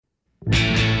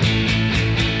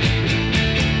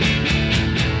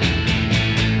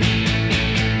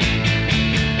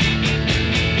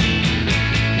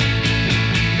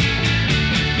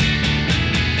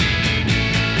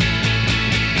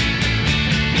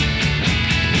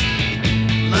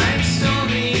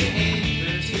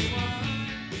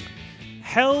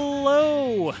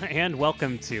and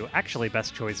welcome to Actually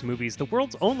Best Choice Movies, the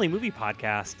world's only movie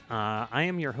podcast. I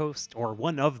am your host, or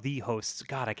one of the hosts.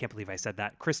 God, I can't believe I said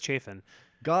that. Chris Chafin.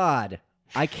 God,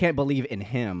 I can't believe in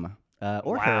him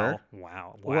or her.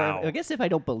 Wow. Or I guess if I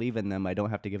don't believe in them, I don't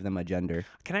have to give them a gender.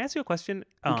 Can I ask you a question?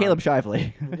 I'm Caleb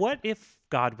Shively. What if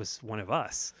God was one of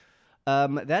us?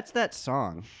 That's that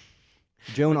song.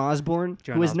 Joan Osborne,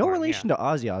 who is no relation to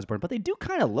Ozzy Osbourne, but they do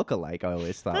kind of look alike, I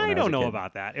always thought. I don't know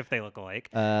about that, if they look alike.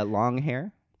 Long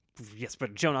hair? Yes,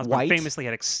 but Joan Osborne White? Famously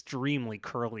had extremely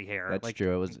curly hair. That's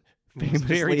true. It was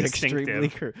very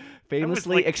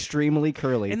famously extremely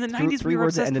curly. In the 90s, three we were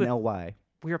words that end in obsessed ly.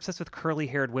 We were obsessed with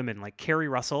curly-haired women, like Carrie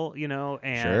Russell,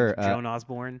 and Sure, Joan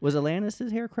Osborne. Was Alanis'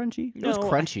 hair crunchy? No, it was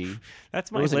crunchy.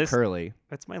 That's my it wasn't list. curly.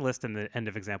 That's my list, and the end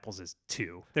of examples is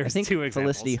 2. There's I think 2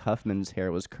 examples. Felicity Huffman's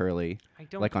hair was curly,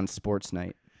 like on Sports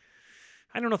Night.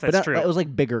 I don't know if that's true. It was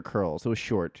like bigger curls. It was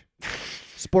short.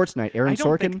 Sports Night, Aaron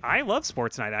Sorkin. I love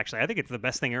Sports Night, actually. I think it's the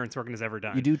best thing Aaron Sorkin has ever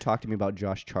done. You do talk to me about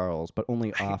Josh Charles, but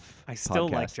only off I still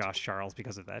podcast. like Josh Charles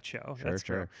because of that show. Sure, That's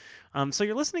true. sure. So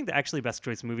you're listening to Actually Best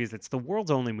Choice Movies. It's the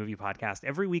world's only movie podcast.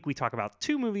 Every week we talk about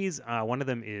 2 movies. One of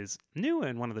them is new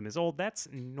and one of them is old. That's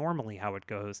normally how it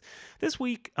goes. This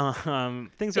week,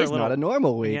 things are It's not a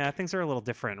normal week. Yeah, things are a little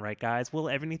different, right, guys? Will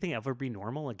anything ever be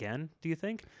normal again, do you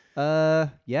think?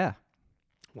 Yeah.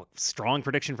 Well, strong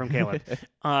prediction from Caleb.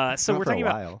 So we're talking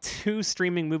about 2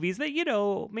 streaming movies that,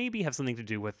 maybe have something to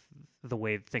do with the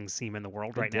way things seem in the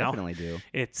world right now. Definitely do.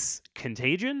 It's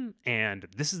Contagion and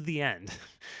This Is the End.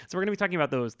 So we're going to be talking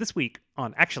about those this week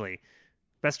on Actually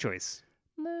Best Choice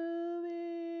Movies.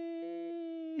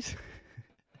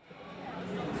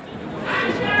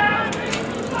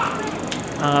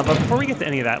 But before we get to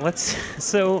any of that, this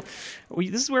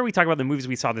is where we talk about the movies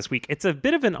we saw this week. It's a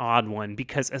bit of an odd one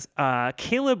because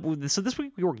Caleb. So this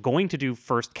week we were going to do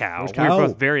First Cow. We were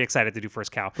both very excited to do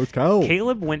First Cow. First Cow.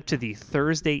 Caleb went to the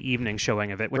Thursday evening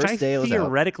showing of it, which I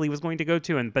theoretically was going to go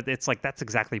to, but it's like that's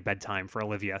exactly bedtime for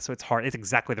Olivia, so it's hard. It's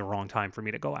exactly the wrong time for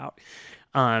me to go out.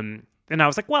 And I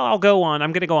was like, well, I'm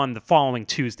going to go on the following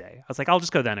Tuesday. I was like, I'll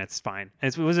just go then. It's fine.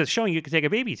 And it was a showing you could take a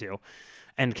baby to.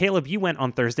 And Caleb, you went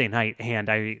on Thursday night, and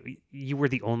you were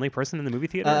the only person in the movie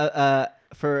theater?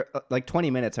 For like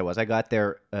 20 minutes I was. I got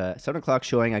there, 7 o'clock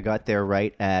showing. I got there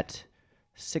right at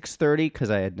 6:30 because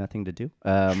I had nothing to do.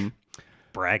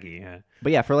 Braggy, yeah.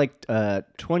 But yeah, for like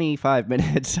 25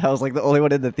 minutes, I was like the only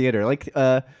one in the theater. Like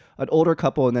an older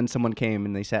couple, and then someone came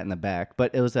and they sat in the back.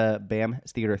 But it was a BAM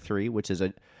Theater 3, which is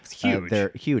it's huge.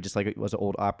 They're huge. It's like it was an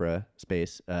old opera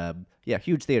space. Yeah,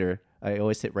 huge theater. I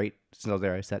always sit right since I was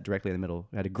there. I sat directly in the middle.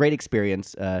 I had a great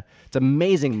experience. It's an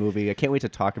amazing movie. I can't wait to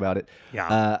talk about it.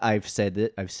 Yeah. I've said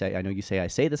that. I know you say I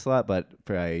say this a lot, but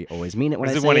I always mean it when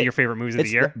I say it. Is it one of your favorite movies of the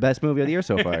year? It's the best movie of the year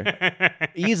so far.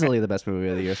 Easily the best movie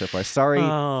of the year so far. Sorry,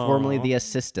 formerly The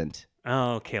Assistant.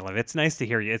 Oh, Caleb, it's nice to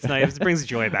hear you. It's nice. It brings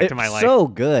joy back to my life. It's so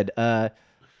good.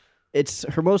 It's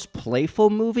her most playful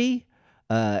movie.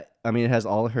 It has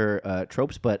all her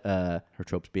tropes, but her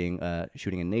tropes being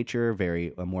shooting in nature,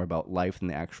 very more about life than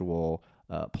the actual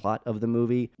plot of the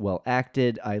movie. Well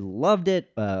acted. I loved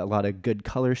it. A lot of good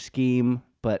color scheme,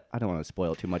 but I don't want to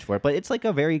spoil too much for it. But it's like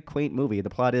a very quaint movie. The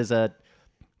plot is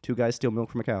 2 guys steal milk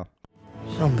from a cow.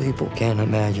 Some people can't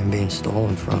imagine being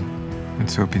stolen from. And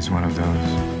Soapy's one of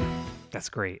those. That's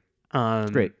great.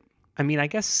 It's great. I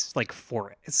guess like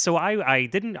for it. So I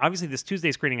didn't, obviously this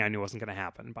Tuesday screening I knew wasn't going to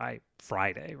happen by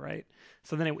Friday, right?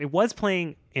 So then it was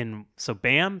playing so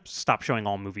BAM stopped showing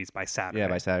all movies by Saturday. Yeah,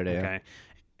 by Saturday. Okay.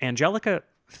 Yeah. Angelica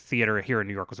Theater here in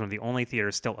New York was one of the only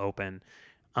theaters still open.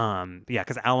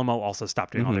 Because Alamo also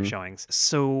stopped doing all their showings.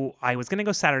 So I was going to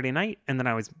go Saturday night, and then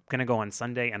I was going to go on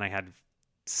Sunday, and I had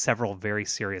several very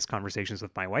serious conversations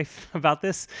with my wife about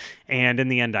this, and in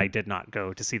the end I did not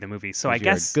go to see the movie. So I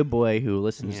guess you're a good boy who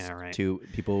listens to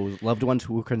people's loved ones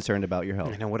who are concerned about your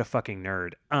health. I know, what a fucking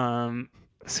nerd.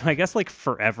 So I guess like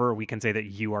forever we can say that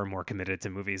you are more committed to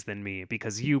movies than me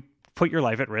because you put your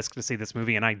life at risk to see this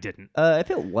movie and I didn't. If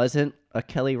it wasn't a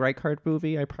Kelly Reichardt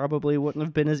movie, I probably wouldn't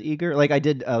have been as eager. Like I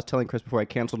was telling Chris before, I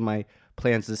canceled my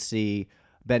plans to see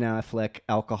Ben Affleck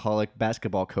alcoholic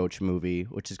basketball coach movie,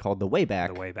 which is called The Way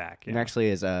Back. The Way Back, yeah. And actually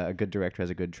is a good director,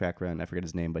 has a good track record. I forget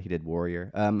his name, but he did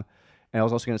Warrior. And I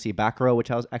was also going to see Batgirl,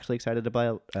 which I was actually excited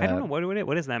about. I don't know.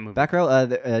 What is that movie?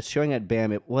 Batgirl, showing at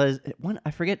BAM. It won, I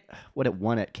forget what it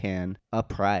won at Cannes. A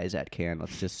prize at Cannes,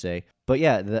 let's just say. But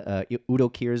yeah, Udo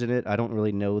Kier's in it. I don't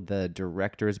really know the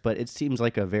directors, but it seems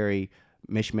like a very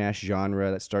mishmash genre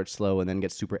that starts slow and then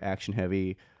gets super action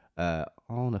heavy. All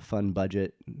on a fun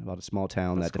budget about a small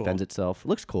town that defends itself. It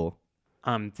looks cool.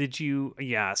 Did you?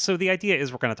 Yeah. So the idea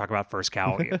is we're going to talk about First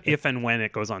Cow if and when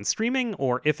it goes on streaming,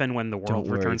 or if and when the world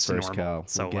returns to normal. Cow.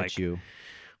 So we'll get you.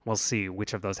 We'll see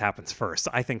which of those happens first.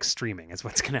 I think streaming is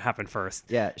what's going to happen first.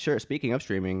 Yeah, sure. Speaking of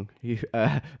streaming, you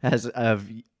have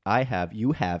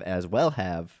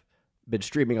been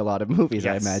streaming a lot of movies.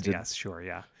 Yes, I imagine. Yes. Sure.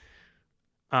 Yeah.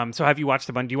 So have you watched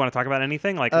a bunch? Do you want to talk about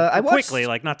anything? Like quickly,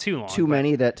 like not too long. Too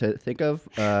many that to think of.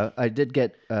 I did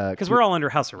get because we're all under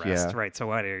house arrest, right? So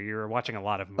what? You're watching a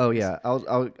lot of movies. Oh yeah,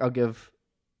 I'll give.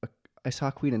 I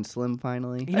saw Queen and Slim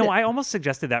finally. I almost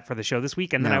suggested that for the show this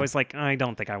week, and then I was like, I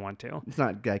don't think I want to. It's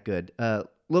not that good.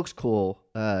 Looks cool.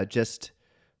 Just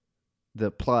the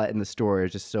plot and the story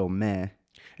is just so meh.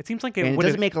 It seems like it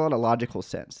doesn't make a lot of logical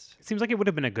sense. It seems like it would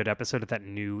have been a good episode of that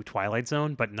new Twilight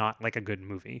Zone, but not like a good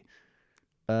movie.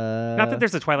 Not that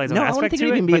there's a Twilight Zone aspect to it. I don't think it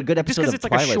would even be a good episode just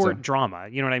because it's like a short drama.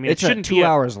 You know what I mean? It's like 2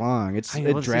 hours long. It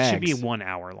drags. It should be 1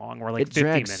 hour long or like 50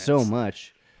 minutes. It drags so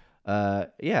much.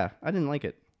 Yeah, I didn't like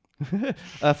it.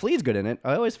 Flea's good in it.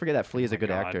 I always forget that Flea is a good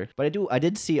actor. But I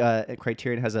did see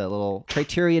Criterion has a little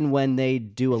Criterion when they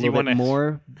do a little bit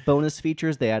more bonus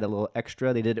features. They add a little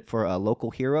extra. They did it for a Local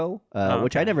Hero,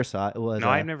 which I never saw. It was no,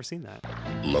 I've never seen that.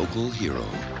 Local Hero,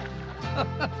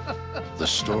 the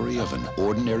story of an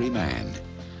ordinary man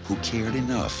who cared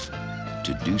enough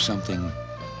to do something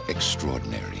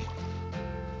extraordinary.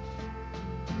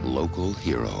 Local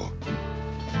Hero.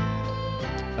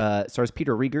 Stars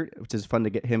Peter Riegert, which is fun to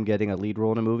get him getting a lead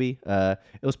role in a movie.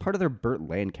 It was part of their Burt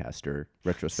Lancaster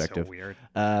retrospective. So weird.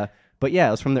 But yeah,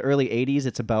 it was from the early 80s.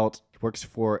 It's about, works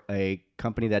for a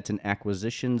company that's in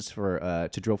acquisitions for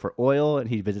to drill for oil, and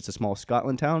he visits a small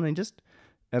Scotland town and just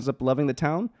ends up loving the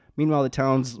town. Meanwhile, the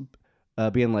town's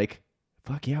being like,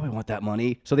 fuck yeah, we want that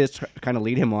money. So they just kind of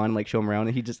lead him on, like show him around,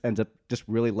 and he just ends up just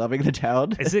really loving the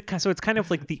town. Is it so? It's kind of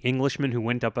like the Englishman who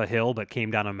went up a hill but came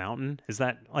down a mountain. Is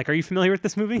that like? Are you familiar with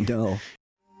this movie? No.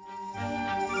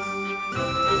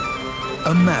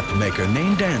 A map maker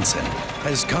named Anson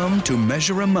has come to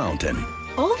measure a mountain.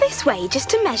 All this way just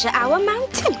to measure our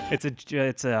mountain. It's a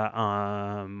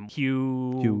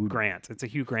Hugh Grant. It's a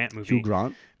Hugh Grant movie. Hugh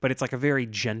Grant, but it's like a very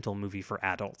gentle movie for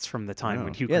adults from the time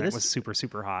when Hugh Grant was super,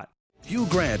 super hot. Hugh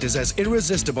Grant is as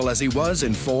irresistible as he was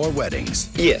in 4 Weddings.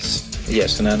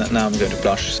 Yes, and now I'm going to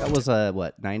blush. That was,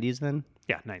 90s then?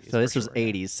 Yeah, 90s. So this was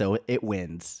 80s, so it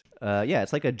wins. Yeah,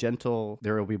 it's like a gentle,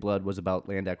 There Will Be Blood was about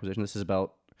land acquisition. This is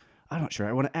about, I'm not sure,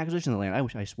 I want to acquisition the land. I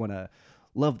just want to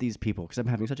love these people because I'm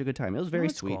having such a good time. It was very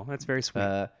sweet. Cool. That's very sweet.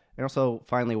 And also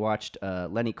finally watched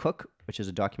Lenny Cook, which is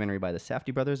a documentary by the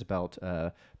Safdie brothers about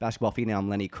basketball phenom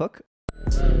Lenny Cook.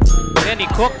 Lenny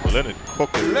Cook. By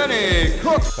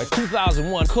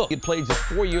 2001, Cook had played just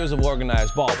 4 years of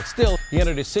organized ball, but still, he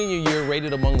entered his senior year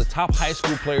rated among the top high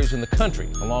school players in the country,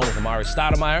 along with Amari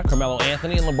Stoudemire, Carmelo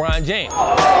Anthony, and LeBron James.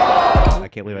 I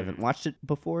can't believe I haven't watched it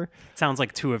before. Sounds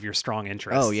like 2 of your strong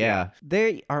interests. Oh, yeah.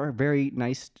 They are very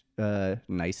nice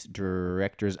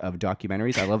directors of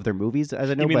documentaries. I love their movies,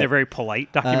 as I know. You mean they're very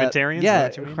polite documentarians? Yeah,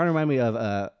 it kind of remind me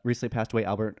of recently passed away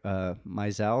Albert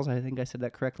Maisels. I think I said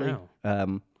that correctly.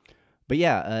 Oh. But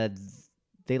yeah,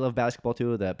 they love basketball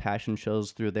too. The passion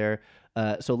shows through there.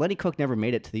 So Lenny Cook never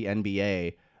made it to the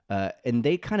NBA, and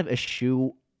they kind of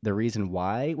eschew the reason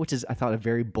why, which is, I thought, a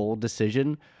very bold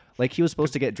decision. Like, he was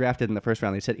supposed to get drafted in the first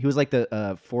round. They said he was like the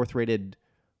 4th-rated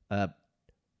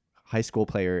high school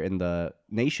player in the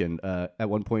nation, at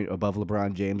one point above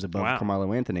LeBron James, above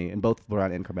Carmelo Anthony, and both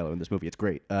LeBron and Carmelo in this movie. It's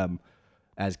great, as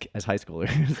high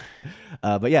schoolers.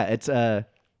 But yeah, it's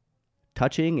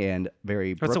touching and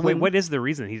very Brooklyn. So wait, what is the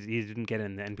reason he didn't get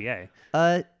in the NBA?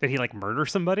 Did he like murder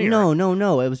somebody? No.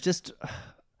 It was just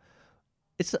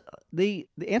it's the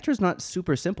answer is not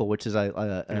super simple, which is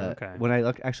when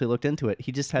I actually looked into it,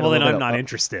 he just had I'm not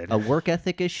interested. A work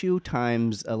ethic issue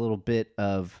times a little bit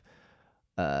of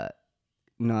I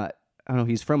don't know.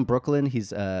 He's from Brooklyn. He's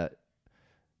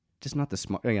just not the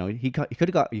smart. You know, he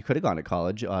could have gone to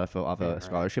college off a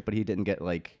scholarship, but he didn't get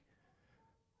like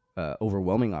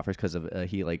overwhelming offers because of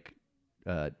he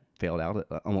failed out,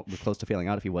 almost close to failing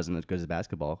out if he wasn't as good as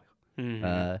basketball.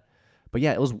 Mm-hmm. But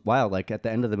yeah, it was wild. Like at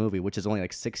the end of the movie, which is only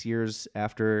like 6 years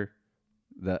after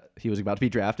he was about to be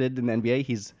drafted in the NBA,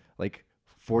 he's like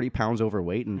 40 pounds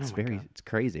overweight, and it's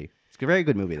crazy. It's a very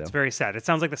good movie, though. It's very sad. It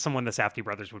sounds like someone the Safdie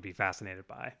brothers would be fascinated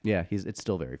by. Yeah, it's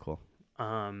still very cool.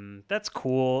 That's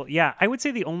cool. Yeah, I would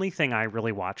say the only thing I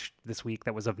really watched this week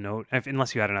that was of note,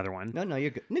 unless you had another one. No,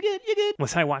 you're good. You're good.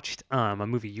 Was I watched a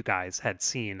movie you guys had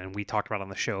seen and we talked about on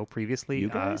the show previously. You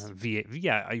guys?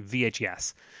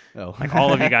 VHS. Oh, like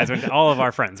all of you guys all of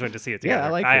our friends went to see it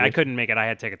together. Yeah, I couldn't make it. I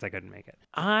had tickets. I couldn't make it.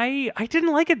 I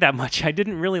didn't like it that much. I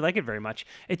didn't really like it very much.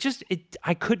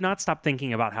 I could not stop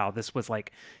thinking about how this was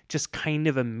like just kind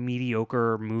of a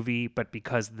mediocre movie, but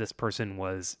because this person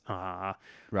was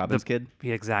Robin's kid.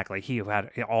 Yeah, exactly. He had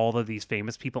all of these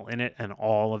famous people in it, and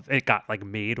all of it got like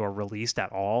made or released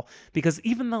at all. Because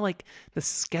even the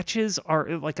sketches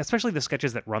are like, especially the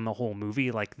sketches that run the whole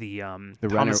movie, like the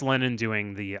Thomas Lennon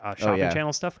doing the Shopping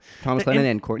Channel stuff. Thomas Lennon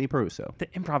and Courtney Peruso. The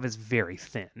improv is very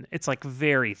thin. It's like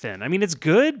very thin. I mean, it's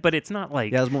good, but it's not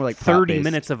like it's more like 30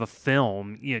 minutes of a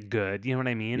film. Yeah, good. You know what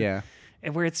I mean? Yeah.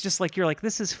 And where it's just like you're like,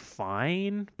 this is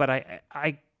fine, but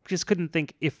I just couldn't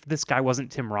think if this guy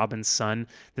wasn't Tim Robbins' son,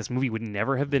 this movie would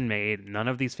never have been made. None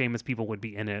of these famous people would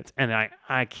be in it, and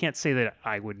I can't say that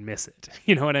I would miss it.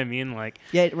 You know what I mean? Like,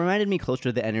 yeah, it reminded me closer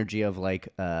to the energy of like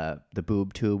the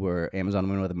Boob Tube or Amazon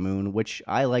Women with a Moon, which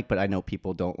I like, but I know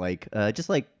people don't like. Just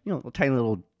like tiny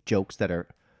little jokes that are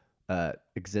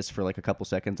exist for like a couple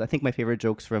seconds. I think my favorite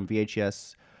jokes from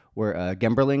VHS were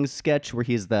Gemberling's sketch where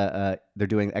he's they're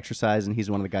doing exercise and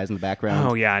he's one of the guys in the background.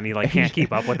 Oh yeah, and he like can't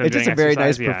keep up with them. It's just a very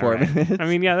nice performance. Right. I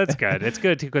mean, yeah, that's good. It's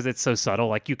good too because it's so subtle.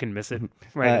 Like you can miss it.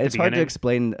 Right. It's hard to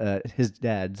explain his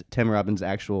dad, Tim Robbins'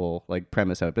 actual like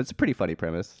premise of it, but it's a pretty funny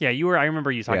premise. Yeah, I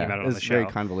remember you talking about it on the show. It's very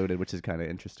convoluted, which is kind of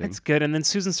interesting. It's good, and then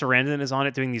Susan Sarandon is on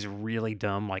it doing these really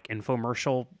dumb like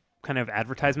infomercial kind of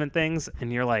advertisement things,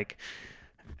 and you're like,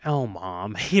 oh,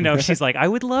 Mom, she's like, I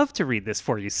would love to read this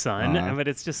for you, son. But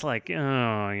it's just like,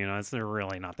 oh, it's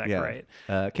really not that great.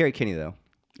 Carrie Kinney, though.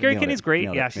 Carrie Kinney's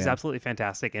great. Yeah, she's absolutely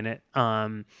fantastic in it.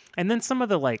 And then some of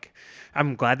the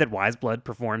I'm glad that Wise Blood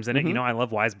performs in it. Mm-hmm. I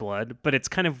love Wise Blood, but it's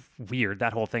kind of weird,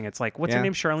 that whole thing. It's like, what's her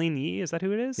name? Charlene Yee? Is that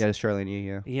who it is? Yeah, it's Charlene Yee,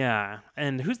 yeah. Yeah.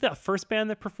 And who's that first band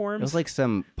that performs? It was like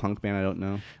some punk band, I don't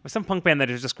know. It was some punk band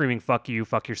that is just screaming, fuck you,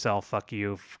 fuck yourself, fuck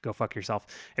you, go fuck yourself.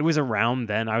 It was around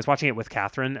then. I was watching it with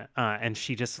Catherine, and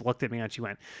she just looked at me and she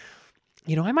went,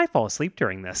 I might fall asleep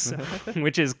during this,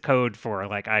 which is code for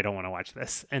like, I don't want to watch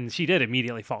this. And she did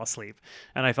immediately fall asleep.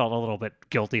 And I felt a little bit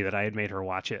guilty that I had made her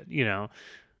watch it, It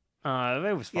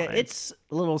was fine. Yeah, it's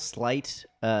a little slight,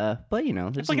 but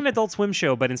it's like an Adult Swim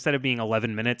show, but instead of being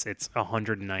 11 minutes, it's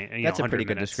 109. That's a pretty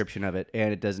good minutes. description of it.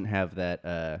 And it doesn't have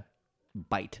that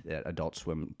bite that Adult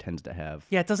Swim tends to have.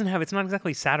 Yeah, it's not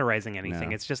exactly satirizing anything.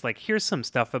 No. It's just like, here's some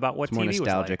stuff about what it's more TV was like.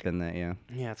 nostalgic than that, yeah.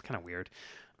 Yeah, it's kind of weird.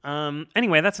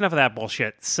 Anyway, that's enough of that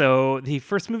bullshit. So the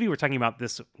first movie we're talking about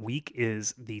this week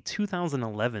is the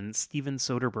 2011 Steven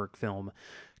Soderbergh film,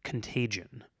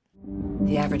 Contagion.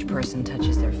 The average person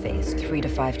touches their face 3 to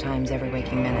 5 times every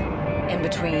waking minute. In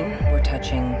between, we're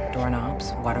touching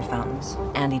doorknobs, water fountains,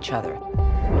 and each other.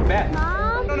 Matt.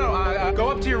 Mom? No, go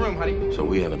up to your room, honey. So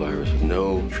we have a virus with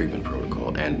no treatment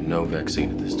protocol and no vaccine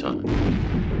at this time.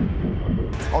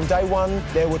 On day 1,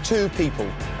 there were 2 people,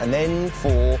 and then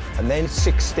 4, and then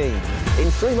 16.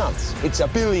 In 3 months, it's 1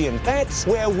 billion. That's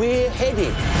where we're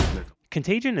headed.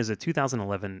 Contagion is a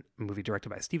 2011 movie directed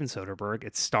by Steven Soderbergh.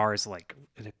 It stars like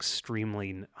an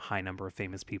extremely high number of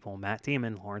famous people: Matt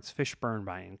Damon, Lawrence Fishburne,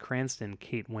 Bryan Cranston,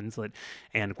 Kate Winslet,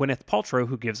 and Gwyneth Paltrow,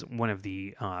 who gives one of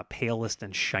the palest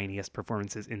and shiniest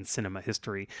performances in cinema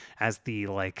history as the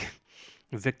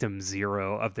victim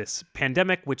zero of this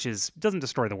pandemic, which doesn't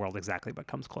destroy the world exactly, but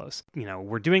comes close.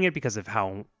 We're doing it because of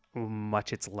how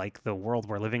much it's like the world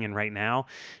we're living in right now.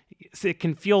 It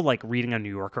can feel like reading a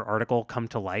New Yorker article come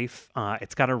to life.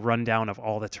 It's got a rundown of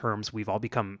all the terms we've all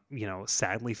become,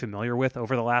 sadly familiar with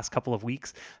over the last couple of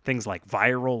weeks. Things like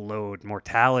viral load,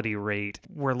 mortality rate.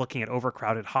 We're looking at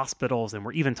overcrowded hospitals, and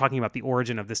we're even talking about the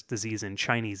origin of this disease in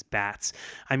Chinese bats.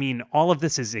 I mean, all of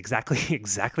this is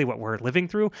exactly what we're living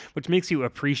through, which makes you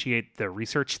appreciate the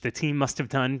research the team must have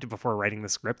done before writing the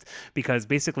script, because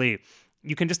basically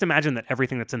you can just imagine that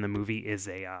everything that's in the movie is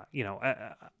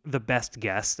the best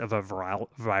guess of a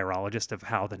virologist of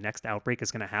how the next outbreak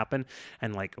is going to happen.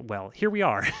 And here we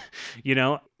are.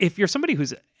 If you're somebody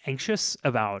who's anxious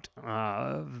about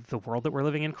the world that we're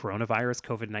living in, coronavirus,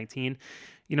 COVID-19,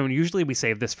 usually we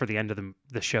save this for the end of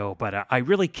the show, but I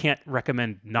really can't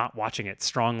recommend not watching it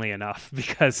strongly enough,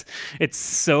 because it's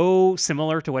so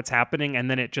similar to what's happening,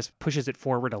 and then it just pushes it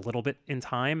forward a little bit in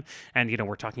time. And,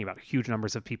 we're talking about huge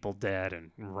numbers of people dead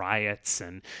and riots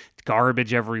and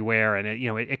garbage everywhere. And,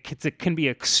 it can be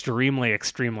extremely,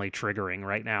 extremely triggering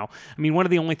right now. I mean, one of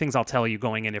the only things I'll tell you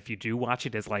going in, if you do watch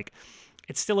it, is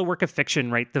it's still a work of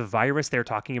fiction, right? The virus they're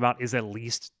talking about is at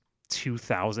least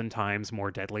 2,000 times more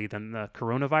deadly than the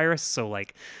coronavirus. So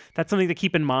like that's something to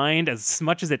keep in mind. As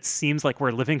much as it seems like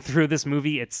we're living through this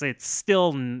movie, it's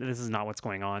still, this is not what's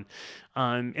going on.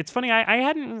 It's funny, I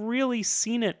hadn't really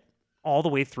seen it all the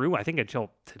way through, I think,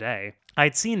 until today.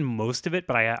 I'd seen most of it,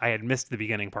 but I had missed the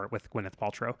beginning part with Gwyneth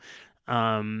Paltrow.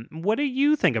 What do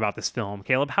you think about this film,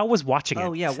 Caleb? How was watching it?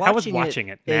 Oh yeah, how was watching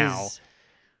it now?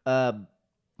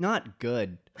 Not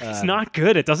good. It's not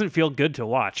good. It doesn't feel good to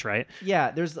watch, right?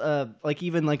 Yeah, there's like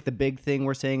even like the big thing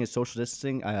we're saying is social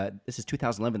distancing. This is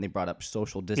 2011. They brought up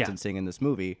social distancing in this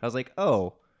movie. I was like,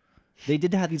 oh, they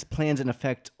did have these plans in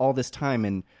effect all this time,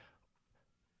 and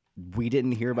we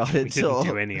didn't hear about it. We didn't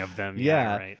do any of them.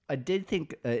 Yeah, right. I did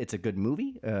think it's a good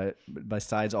movie.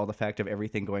 Besides all the fact of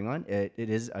everything going on, it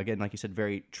is, again, like you said,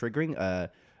 very triggering.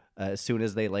 As soon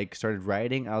as they like started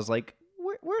rioting, I was like,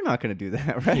 we're not going to do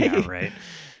that, right? Yeah, right.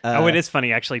 It is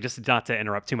funny, actually, just not to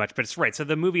interrupt too much, but it's right. So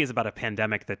the movie is about a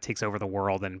pandemic that takes over the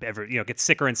world and gets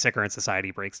sicker and sicker, and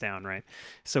society breaks down, right?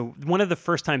 So one of the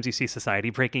first times you see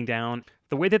society breaking down,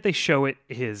 the way that they show it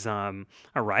is a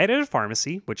riot at a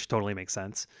pharmacy, which totally makes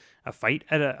sense. A fight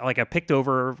at a picked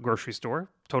over grocery store,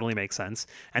 totally makes sense.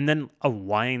 And then a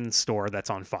wine store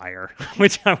that's on fire,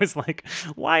 which I was like,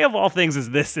 why of all things is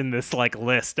this in this like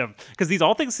list of, because these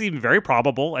all things seem very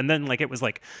probable. And then like it was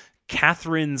like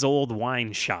Catherine's old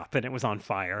wine shop and it was on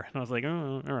fire. And I was like,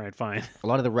 oh, all right, fine. A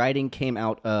lot of the writing came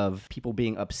out of people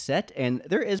being upset, and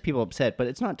there is people upset, but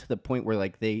it's not to the point where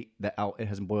like it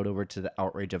hasn't boiled over to the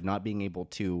outrage of not being able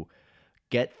to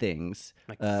get things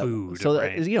like food. So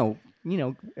right? You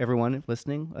know, everyone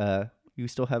listening, you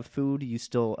still have food. You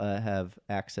still have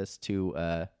access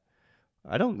to.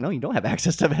 I don't know. You don't have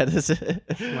access to medicine.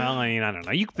 Well, I mean, I don't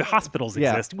know. Hospitals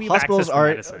exist. We hospitals have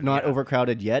access to are not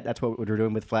overcrowded yet. That's what we're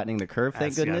doing with flattening the curve.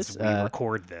 Thank goodness. We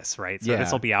record this, right? So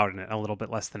this will be out in a little bit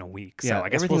less than a week. So I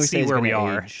guess we'll see where we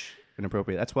are.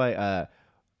 Inappropriate. That's why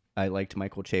I liked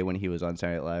Michael Che when he was on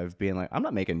Saturday Night Live, being like, "I'm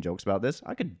not making jokes about this.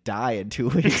 I could die in 2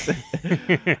 weeks."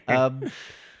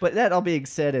 But that all being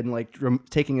said, and like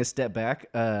taking a step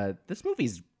back, this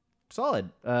movie's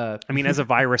solid. I mean, as a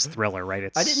virus thriller, right?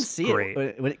 It's I didn't see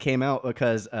it when it came out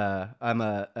because I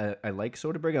like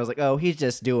Soderbergh. I was like, oh, he's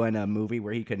just doing a movie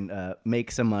where he can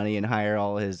make some money and hire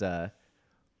all his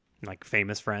like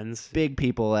famous friends, big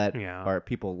people that art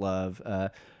people love,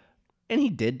 and he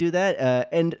did do that.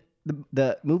 And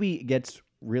the movie gets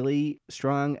really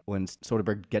strong when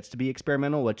Soderbergh gets to be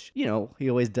experimental, which, you know, he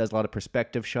always does a lot of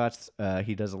perspective shots.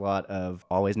 He does a lot of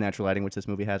always natural lighting, which this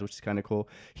movie has, which is kind of cool.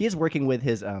 He is working with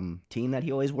his team that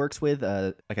he always works with.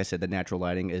 Like I said, the natural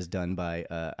lighting is done by,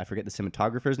 I forget the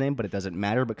cinematographer's name, but it doesn't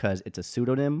matter because it's a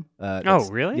pseudonym. Oh,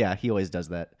 really? Yeah, he always does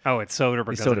that. Oh, it's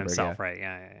Soderbergh does it himself, right?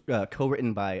 Yeah.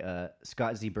 Co-written by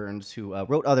Scott Z. Burns, who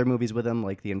wrote other movies with him,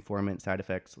 like The Informant, Side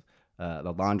Effects,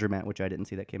 The Laundromat, which I didn't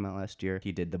see, that came out last year.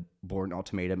 He did The Bourne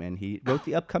Ultimatum, and he wrote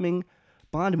the upcoming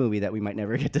Bond movie that we might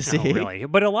never get to see. Oh, really?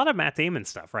 But a lot of Matt Damon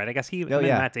stuff, right? I guess him and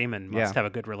Matt Damon must have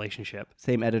a good relationship.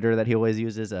 Same editor that he always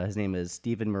uses. His name is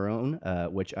Stephen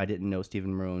Marone, which I didn't know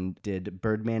Stephen Marone did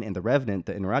Birdman and The Revenant,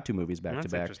 the Inarritu movies back to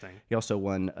back. Interesting. He also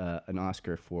won an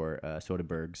Oscar for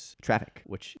Soderbergh's Traffic,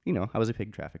 which, you know, I was a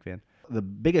big Traffic fan. The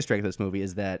biggest strength of this movie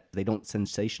is that they don't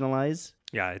sensationalize.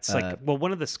 Yeah, it's like, well,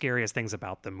 one of the scariest things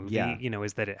about the movie, you know,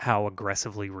 is that how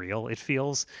aggressively real it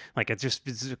feels. Like it's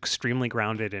extremely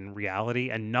grounded in reality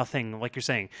and nothing, like you're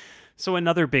saying. So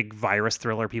another big virus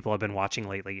thriller people have been watching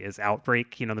lately is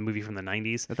Outbreak, you know, the movie from the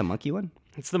 90s. Is that the monkey one?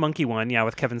 It's the monkey one, yeah,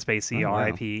 with Kevin Spacey,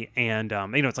 R.I.P. Wow. And,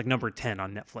 you know, it's like number 10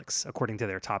 on Netflix, according to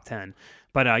their top 10.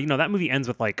 But, you know, that movie ends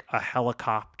with like a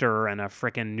helicopter and a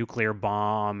freaking nuclear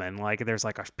bomb. And like, there's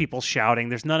like people shouting.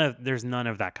 There's none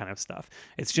of that kind of stuff.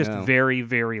 It's just very,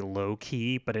 very low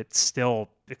key, but it's still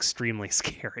extremely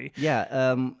scary.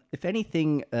 Yeah. If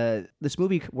anything, this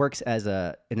movie works as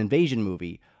an invasion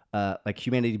movie. Like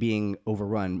humanity being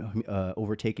overrun,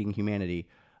 overtaking humanity.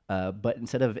 But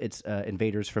instead of it's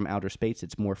invaders from outer space,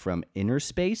 it's more from inner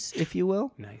space, if you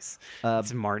will. Nice.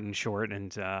 It's Martin Short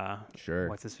and sure.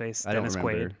 What's his face? I Dennis don't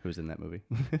remember Quaid. who's in that movie.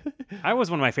 I was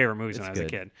one of my favorite movies when I was a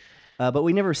kid. But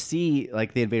we never see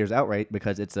like the invaders outright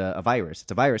because it's a virus.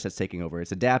 It's a virus that's taking over.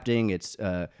 It's adapting. It's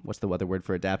what's the other word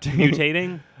for adapting?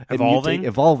 Mutating, evolving,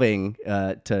 evolving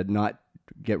to not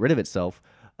get rid of itself.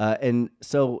 And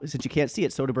so, since you can't see it,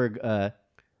 Soderbergh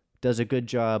does a good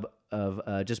job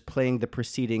of just playing the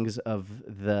proceedings of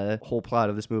the whole plot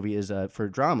of this movie is for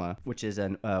drama, which is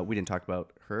we didn't talk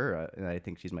about her, and I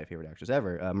think she's my favorite actress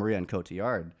ever, Marion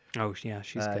Cotillard. Oh yeah,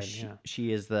 she's good.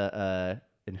 She is the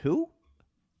in Who?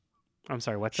 I'm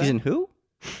sorry, what's she's that? In Who?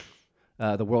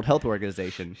 The World Health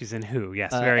Organization. She's in Who?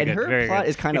 Yes, very and good. And her very plot good.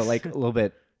 is kind of like a little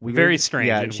bit weird. Very strange.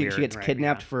 Yeah, and she weird, gets right,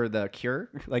 kidnapped for the cure.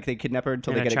 Like they kidnap her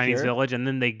until in they get a Chinese cure. village, and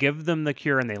then they give them the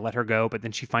cure and they let her go. But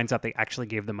then she finds out they actually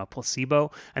gave them a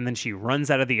placebo, and then she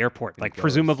runs out of the airport, like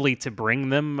presumably to bring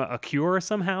them a cure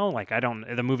somehow. Like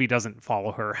the movie doesn't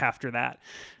follow her after that.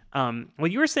 Well,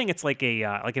 you were saying it's like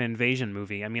an invasion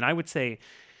movie. I mean, I would say.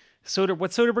 What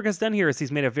Soderbergh has done here is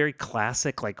he's made a very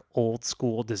classic, like old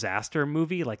school disaster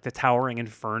movie, like The Towering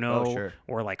Inferno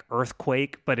or like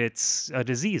Earthquake, but it's a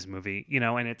disease movie,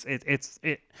 and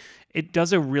it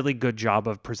does a really good job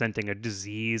of presenting a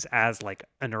disease as like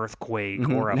an earthquake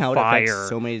or a how fire. It affects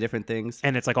so many different things.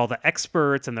 And it's like all the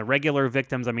experts and the regular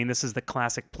victims. I mean, this is the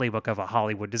classic playbook of a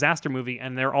Hollywood disaster movie,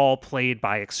 and they're all played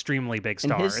by extremely big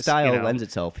stars. And his style lends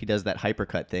itself. He does that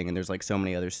hypercut thing, and there's like so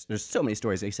many others. There's so many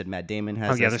stories. He said Matt Damon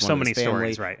has. There's so many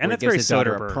stories, right? And that's very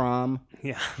Soderbergh. Prom.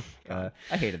 Yeah.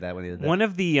 I hated that when they did that. One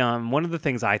of the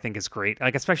things I think is great,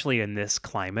 like especially in this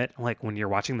climate, like when you're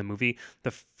watching the movie,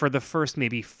 for the first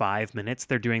maybe 5 minutes,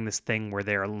 they're doing this thing where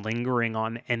they're lingering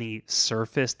on any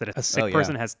surface that a sick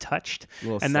person has touched,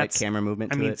 and that's camera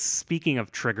movement. I mean, speaking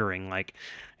of triggering, like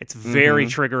it's very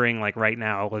triggering. Like right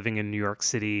now, living in New York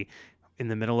City, in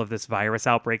the middle of this virus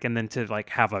outbreak, and then to like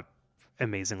have a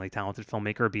amazingly talented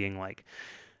filmmaker being like.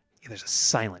 There's a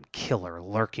silent killer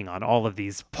lurking on all of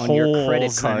these poles on your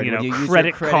credit card, and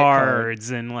credit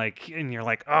cards, and you're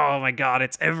like, oh my god,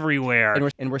 it's everywhere.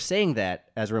 And we're saying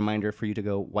that as a reminder for you to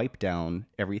go wipe down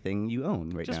everything you own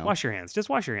right now. Just wash your hands. Just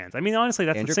wash your hands. I mean, honestly,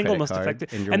 that's the single most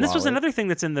effective. And this was another thing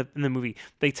that's in the movie.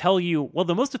 They tell you, well,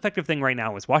 the most effective thing right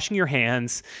now is washing your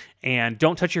hands and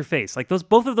don't touch your face. Like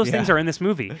both of those things are in this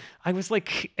movie. I was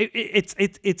like,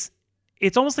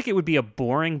 it's almost like it would be a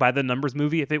boring by the numbers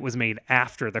movie if it was made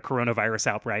after the coronavirus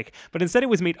outbreak, but instead it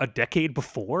was made a decade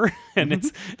before, and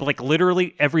it's like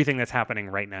literally everything that's happening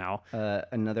right now.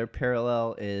 Another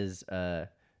parallel is, and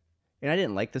I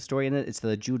didn't like the story in it. It's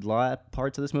the Jude Law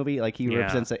parts of this movie. Like he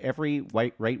represents every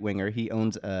white right winger. He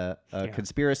owns a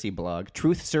conspiracy blog,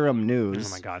 Truth Serum News.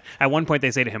 Oh my god! At one point they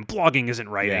say to him, "Blogging isn't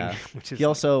writing." Yeah. Which is he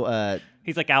also.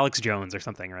 He's like Alex Jones or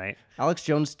something, right? Alex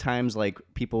Jones times like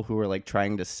people who are like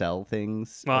trying to sell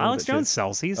things. Well, Alex Jones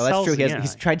sells. That's true.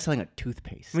 He's tried selling a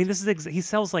toothpaste. I mean, he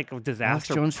sells like disaster Alex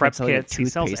Jones prep kits. He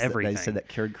sells everything. That said that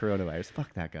cured coronavirus.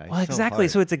 Fuck that guy. Well, exactly.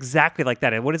 So it's exactly like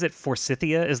that. What is it?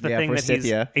 Forsythia is the thing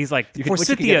that he's like.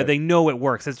 Forsythia, they know it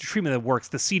works. It's a treatment that works.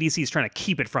 The CDC is trying to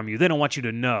keep it from you. They don't want you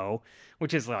to know.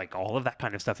 Which is like all of that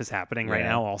kind of stuff is happening right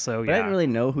now also. But I didn't really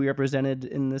know who represented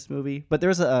in this movie. But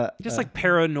there's like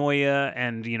paranoia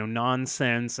and,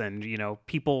 nonsense and,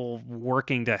 people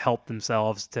working to help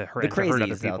themselves to hurt, the hurt other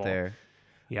crazies people. Out there.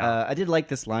 Yeah. I did like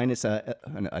this line. It's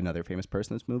another famous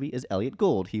person in this movie is Elliot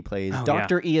Gould. He plays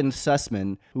Dr. Ian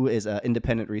Sussman, who is an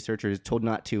independent researcher, is told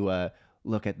not to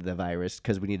look at the virus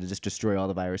because we need to just destroy all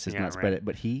the viruses and not spread it.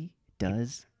 But he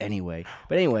does anyway.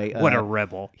 But anyway. What a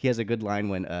rebel. He has a good line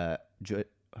when... I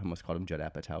almost called him Judd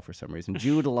Apatow for some reason.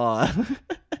 Jude Law.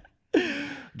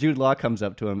 Jude Law comes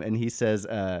up to him and he says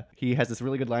he has this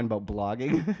really good line about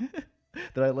blogging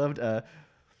that I loved.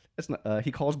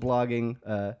 He calls blogging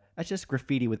that's just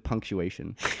graffiti with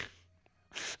punctuation.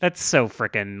 That's so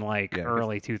freaking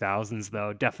early 2000s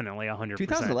though. Definitely 100%.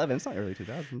 2011. It's not early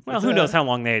 2000s. Well, who knows how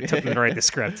long they took them to write the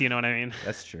script? You know what I mean?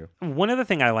 That's true. One other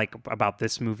thing I like about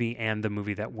this movie and the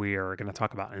movie that we're going to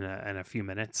talk about in a few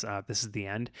minutes, this is the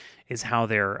end, is how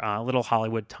they're little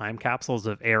Hollywood time capsules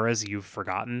of eras you've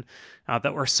forgotten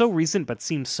that were so recent but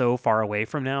seem so far away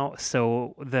from now.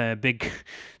 So the big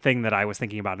thing that I was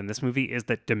thinking about in this movie is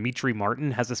that Demetri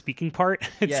Martin has a speaking part.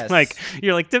 It's like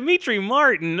you're like Demetri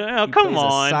Martin. Oh, come on.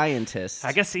 A scientist.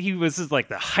 I guess he was like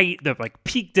the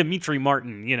peak Demetri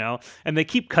Martin, and they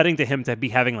keep cutting to him to be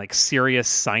having like serious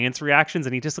science reactions,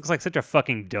 and he just looks like such a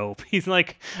fucking dope. He's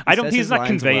like, he's not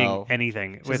conveying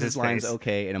anything with his lines face.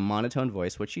 Okay in a monotone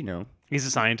voice, which he's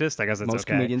a scientist. I guess that's most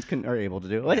comedians are able to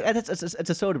do. It's a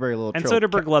Soderbergh little trope. And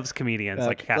Soderbergh loves comedians,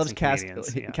 casting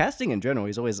comedians. Casting in general.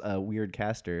 He's always a weird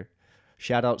caster.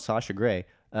 Shout out Sasha Grey.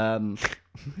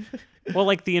 Well,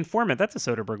 like The Informant, that's a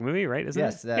Soderbergh movie, right? Isn't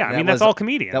it? That's all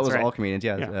comedians. That was right? all comedians,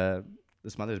 yeah. The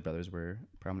Smothers Brothers were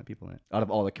prominent people in it. Out of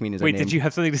all the comedians Wait, did you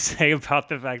have something to say about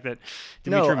the fact that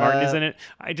Demetri Martin is in it?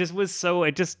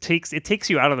 It takes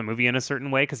you out of the movie in a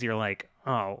certain way because you're like,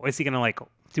 oh, is he going to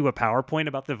do a PowerPoint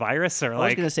about the virus? Or I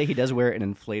was going to say he does wear an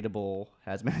inflatable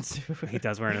hazmat suit. He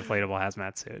does wear an inflatable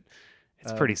hazmat suit.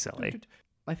 It's pretty silly.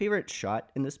 My favorite shot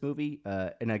in this movie,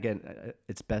 and again,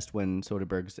 it's best when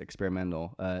Soderbergh's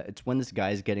experimental. It's when this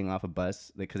guy's getting off a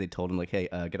bus because they told him like, "Hey,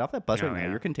 get off that bus right now.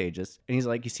 You're contagious." And he's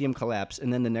like, you see him collapse,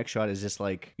 and then the next shot is just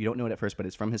like you don't know it at first, but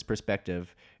it's from his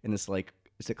perspective in this like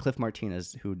Is it Cliff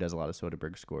Martinez, who does a lot of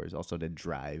Soderbergh scores, also did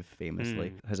Drive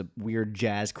famously. Has a weird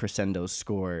jazz crescendo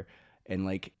score and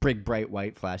like big bright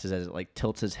white flashes as it like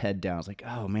tilts his head down. It's like,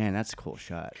 oh man, that's a cool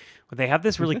shot. Well, they have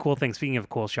this really cool thing. Speaking of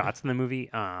cool shots in the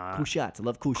movie, cool shots. I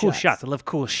love cool shots. I love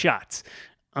cool shots.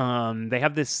 They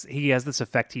have this. He has this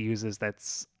effect he uses.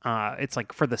 That's it's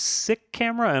like for the sick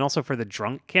camera and also for the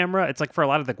drunk camera. It's like for a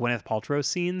lot of the Gwyneth Paltrow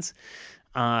scenes.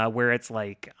 Where it's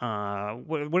like,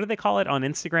 what do they call it on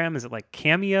Instagram? Is it like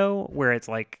Cameo, where it's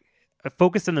like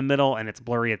focused in the middle and it's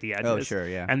blurry at the edges? Oh, sure,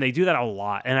 yeah. And they do that a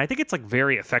lot, and I think it's like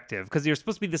very effective because you're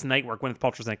supposed to be this night where Gwyneth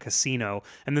Paltrow's in a casino,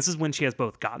 and this is when she has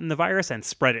both gotten the virus and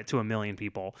spread it to 1 million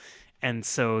people. And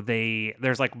so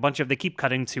there's like a bunch of, they keep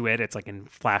cutting to it. It's like in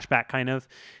flashback kind of,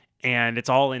 and it's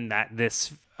all in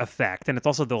this effect, and it's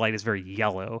also the light is very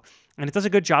yellow, and it does a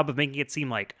good job of making it seem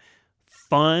like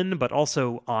fun but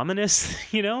also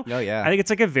ominous, you know? Oh, yeah. I think it's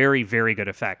like a very, very good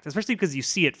effect, especially because you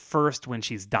see it first when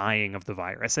she's dying of the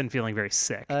virus and feeling very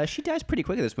sick. She dies pretty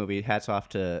quick in this movie. Hats off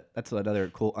to, that's another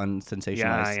cool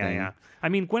unsensationalized thing. Yeah. I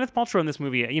mean, Gwyneth Paltrow in this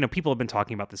movie, you know, people have been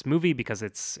talking about this movie because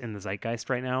it's in the zeitgeist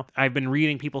right now. I've been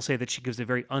reading people say that she gives a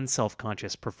very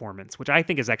unself-conscious performance, which I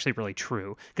think is actually really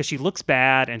true because she looks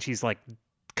bad and she's like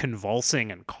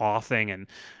convulsing and coughing and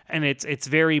it's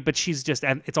very, but she's just,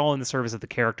 and it's all in the service of the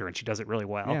character and she does it really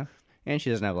well. Yeah. And she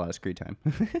doesn't have a lot of screen time.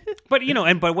 But, you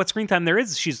know, but what screen time there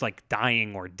is, she's like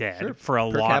dying or dead for a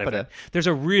lot of it. There's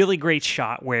a really great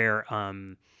shot where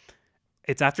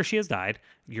it's after she has died.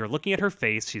 You're looking at her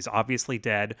face. She's obviously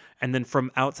dead. And then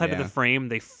from outside of the frame,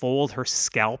 they fold her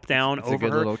scalp down over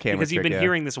her. Because you've been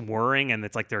hearing this whirring and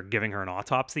it's like they're giving her an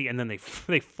autopsy. And then they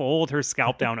fold her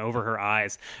scalp down over her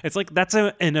eyes. It's like, that's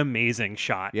an amazing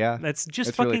shot. Yeah. That's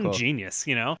just fucking really cool. Genius,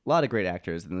 you know? A lot of great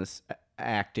actors in this.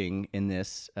 Acting in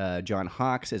this. John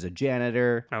Hawkes is a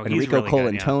janitor. Enrico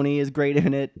Colantoni is great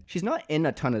in it. She's not in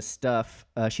a ton of stuff.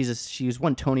 She's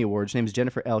won Tony Awards. Her name's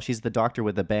Jennifer L. She's the doctor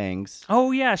with the bangs.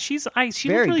 Oh yeah, she was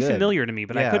really familiar to me,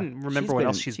 but I couldn't remember what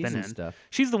else she's been in. Stuff.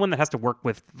 She's the one that has to work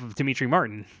with Dimitri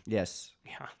Martin. Yes.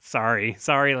 Yeah. Sorry,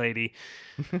 lady.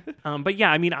 But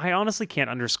yeah, I mean, I honestly can't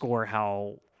underscore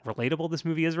how relatable this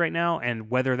movie is right now, and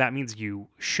whether that means you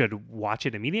should watch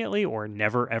it immediately or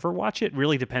never ever watch it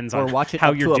really depends on watch it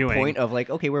how up you're to doing. A point of like,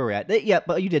 okay, where we're at. Yeah,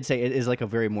 but you did say it is like a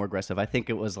very more aggressive. I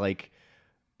think it was like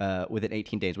within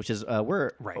 18 days, which is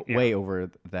we're way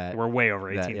over that. We're way over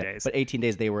 18 days. But 18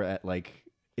 days they were at like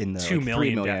in the 2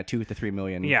 million, 3 million, 2 to 3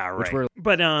 million. Yeah, right.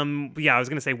 But yeah, I was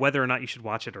gonna say whether or not you should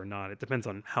watch it or not. It depends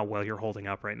on how well you're holding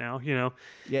up right now. You know.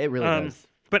 Yeah, it really does.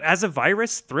 But as a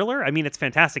virus thriller, I mean, it's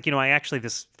fantastic. You know, I actually,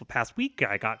 this past week,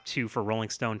 I got to, for Rolling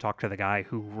Stone, talk to the guy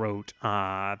who wrote The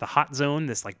Hot Zone,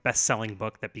 this like best-selling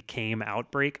book that became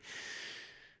Outbreak.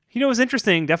 You know, it was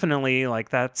interesting, definitely. Like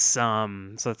that's, so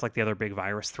that's like the other big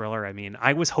virus thriller. I mean,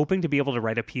 I was hoping to be able to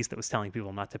write a piece that was telling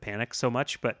people not to panic so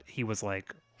much, but he was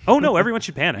like, oh no, everyone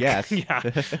should panic. Yes. Yeah.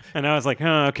 And I was like,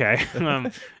 oh, okay.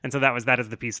 And so that is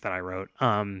the piece that I wrote.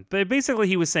 But basically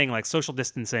he was saying like social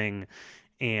distancing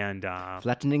and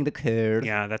flattening the curve.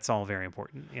 Yeah, that's all very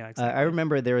important. Yeah, exactly. I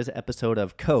remember there was an episode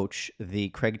of Coach, the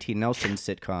Craig T. Nelson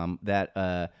sitcom that,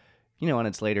 you know, in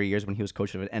its later years when he was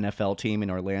coach of an NFL team in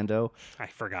Orlando. I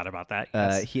forgot about that.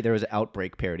 Yes. There was an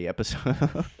Outbreak parody episode.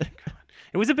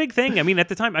 It was a big thing. I mean, at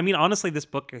the time, honestly, his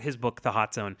book, The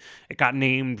Hot Zone, it got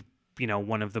named, you know,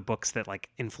 one of the books that like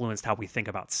influenced how we think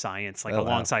about science, like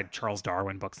alongside Charles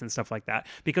Darwin books and stuff like that.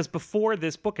 Because before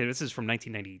this book, and this is from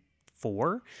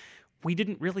 1994, we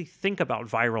didn't really think about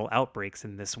viral outbreaks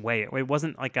in this way. It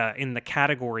wasn't like in the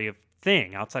category of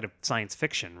thing outside of science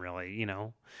fiction, really, you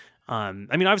know? I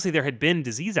mean, obviously there had been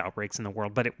disease outbreaks in the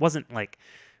world, but it wasn't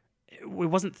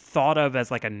thought of as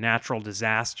like a natural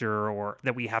disaster or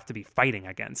that we have to be fighting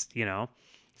against, you know?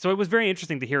 So it was very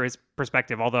interesting to hear his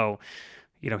perspective, although,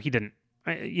 you know, he didn't,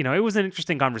 you know, it was an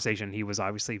interesting conversation. He was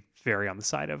obviously very on the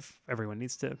side of everyone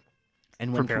needs to.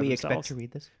 And when can we expect to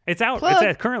read this? It's out.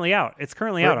 It's currently out. It's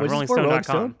currently out on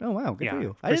RollingStone.com. Oh, wow. Good for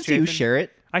you. I didn't see you share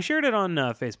it. I shared it on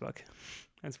Facebook.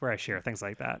 That's where I share things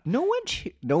like that.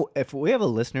 If we have a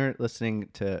listener listening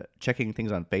to checking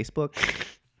things on Facebook,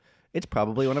 it's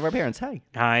probably one of our parents.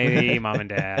 Hi, Mom and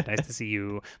Dad. Nice to see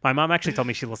you. My mom actually told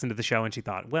me she listened to the show and she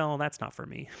thought, well, that's not for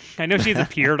me. I know she's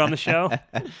appeared on the show.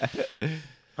 But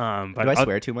do I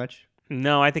swear too much?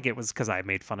 No, I think it was because I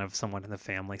made fun of someone in the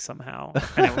family somehow,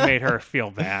 and it made her feel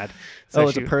bad. So it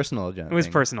was a personal thing. It was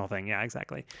a personal thing, yeah,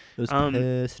 exactly. It was personal.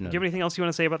 Do you have anything else you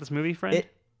want to say about this movie, friend? It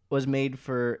was made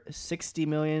for $60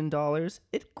 million.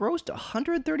 It grossed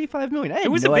 $135 million.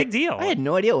 It was a big deal. I had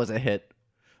no idea it was a hit.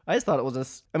 I just thought it was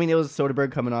it was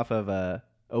Soderbergh coming off of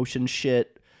Ocean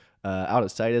shit. Out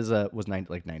of Sight was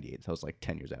 98, so it was like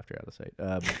 10 years after Out of Sight.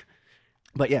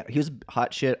 But yeah, he was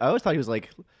hot shit. I always thought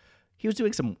he was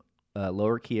doing some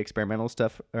lower key experimental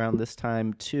stuff around this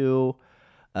time too.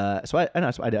 So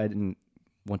I didn't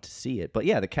want to see it. But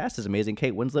yeah, the cast is amazing.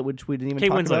 Kate Winslet, which we didn't even talk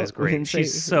about. Kate Winslet is great.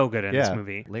 She's so good in this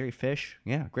movie. Larry Fish,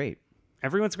 yeah, great.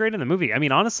 Everyone's great in the movie. I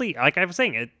mean, honestly, like I was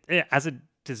saying, it as a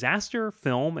disaster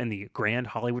film in the grand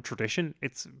Hollywood tradition,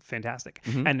 it's fantastic.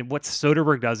 Mm-hmm. And what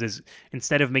Soderbergh does is,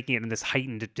 instead of making it in this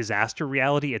heightened disaster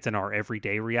reality, it's in our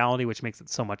everyday reality, which makes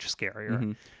it so much scarier.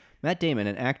 Mm-hmm. Matt Damon,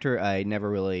 an actor I never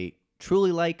really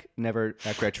truly like,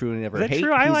 actor I truly never hate.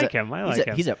 True? I like him.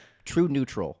 He's a true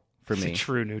neutral for me. He's a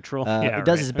true neutral. He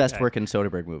does his best work in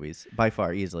Soderbergh movies, by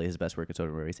far, easily his best work in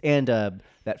Soderbergh movies, and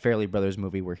that Farrelly Brothers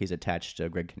movie where he's attached to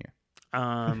Greg Kinnear.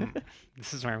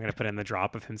 This is where I'm going to put in the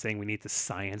drop of him saying we need to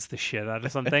science the shit out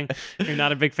of something. You're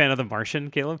not a big fan of The Martian,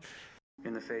 Caleb?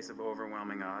 In the face of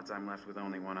overwhelming odds, I'm left with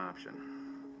only one option.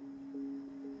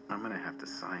 I'm going to have to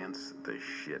science the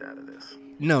shit out of this.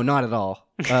 No, not at all.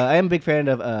 I am a big fan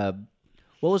of,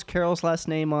 what was Carol's last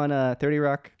name on 30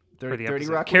 Rock? 30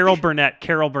 Rock? Carol Burnett.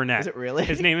 Is it really?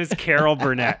 His name is Carol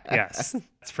Burnett. Yes.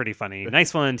 It's pretty funny.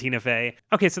 Nice one, Tina Fey.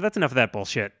 Okay, so that's enough of that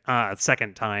bullshit.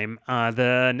 Second time.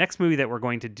 The next movie that we're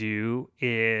going to do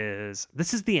is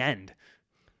This Is the End.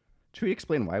 Should we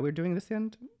explain why we're doing this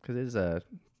end? Because it is a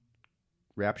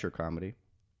rapture comedy.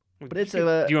 But it's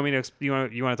do you want me to? You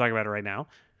want to talk about it right now?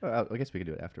 I guess we could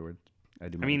do it afterward.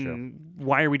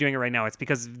 Why are we doing it right now? It's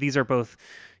because these are both,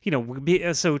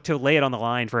 so to lay it on the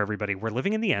line for everybody, we're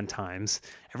living in the end times.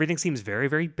 Everything seems very,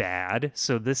 very bad.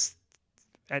 So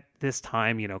at this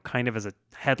time, kind of as a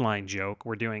headline joke,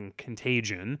 we're doing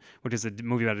Contagion, which is a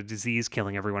movie about a disease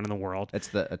killing everyone in the world.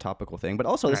 It's a topical thing, but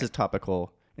also this is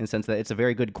topical in the sense that it's a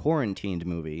very good quarantined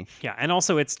movie. Yeah, and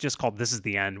also it's just called This Is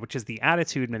the End, which is the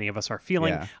attitude many of us are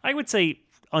feeling. Yeah. I would say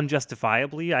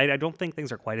unjustifiably. I don't think things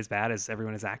are quite as bad as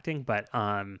everyone is acting, but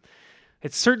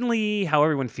it's certainly how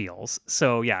everyone feels.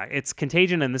 So yeah, it's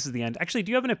Contagion and This Is the End. Actually,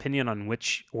 do you have an opinion on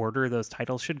which order those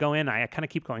titles should go in? I kind of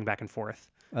keep going back and forth.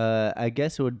 I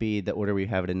guess it would be the order we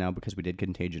have it in now because we did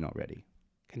Contagion already.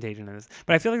 Contagion is,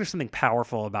 but I feel like there's something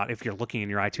powerful about if you're looking in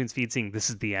your iTunes feed seeing This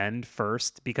Is the End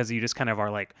first, because you just kind of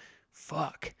are like,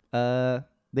 fuck.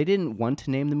 They didn't want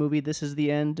to name the movie This Is the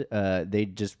End. They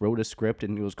just wrote a script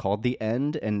and it was called The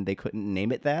End, and they couldn't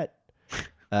name it that.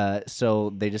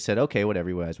 So they just said, okay, whatever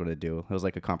you guys want to do. It was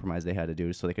like a compromise they had to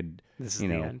do so they could,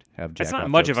 have Jack. It's not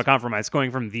much of a compromise going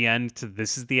from The End to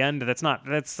This Is the End.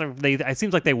 It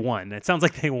seems like they won. It sounds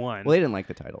like they won. Well, they didn't like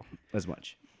the title as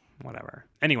much. Whatever.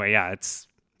 Anyway, yeah,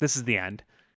 This Is the End.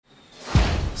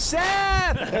 Seth!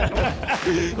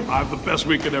 I have the best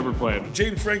weekend ever planned.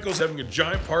 James Franco's having a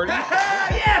giant party.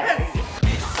 Yes!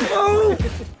 Oh!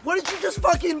 What did you just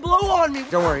fucking blow on me?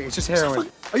 Don't worry, it's just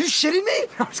heroin. Are you shitting me?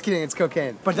 I'm just kidding, it's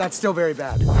cocaine. But that's still very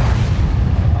bad.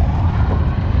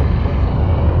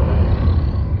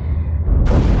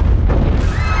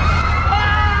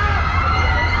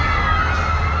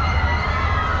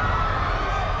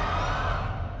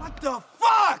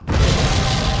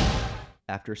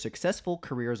 After successful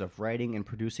careers of writing and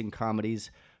producing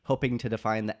comedies, hoping to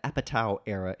define the Apatow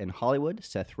era in Hollywood,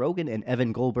 Seth Rogen and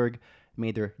Evan Goldberg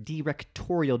made their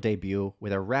directorial debut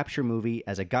with a rapture movie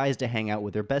as a guise to hang out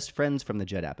with their best friends from the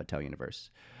Judd Apatow universe.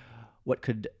 What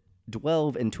could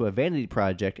delve into a vanity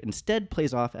project instead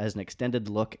plays off as an extended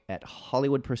look at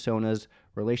Hollywood personas,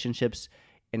 relationships,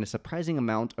 and a surprising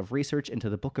amount of research into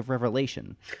the Book of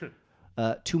Revelation.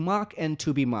 To mock and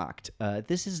to be mocked.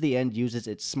 This Is the End uses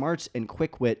its smarts and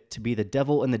quick wit to be the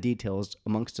devil in the details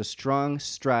amongst a strong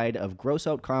stride of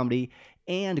gross-out comedy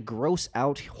and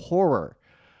gross-out horror.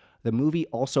 The movie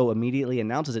also immediately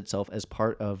announces itself as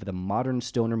part of the modern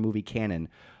stoner movie canon.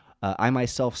 I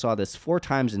myself saw this 4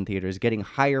 times in theaters, getting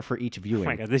higher for each viewing. Oh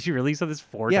my God, did you really saw this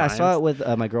 4 times? Yeah, I saw it with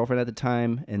my girlfriend at the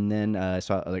time, and then I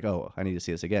saw it I need to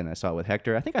see this again. I saw it with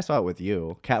Hector. I think I saw it with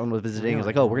you. Catelyn was visiting. I was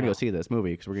like, we're going to go see this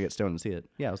movie because we're going to get stoned and see it.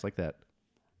 Yeah, it was like that.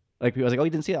 Like, I was like,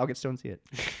 you didn't see it? I'll get stoned and see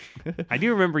it. I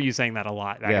do remember you saying that a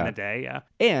lot back in the day, yeah.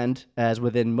 And, as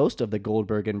within most of the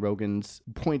Goldberg and Rogen's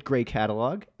Point Grey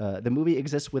catalog, the movie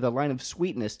exists with a line of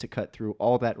sweetness to cut through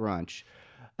all that raunch.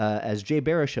 As Jay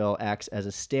Baruchel acts as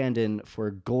a stand-in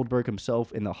for Goldberg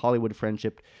himself in the Hollywood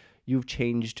friendship you've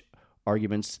changed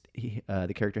arguments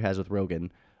the character has with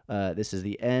Rogen. This Is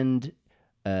the End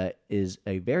is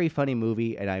a very funny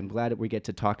movie, and I'm glad that we get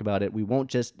to talk about it. We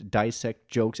won't just dissect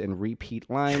jokes and repeat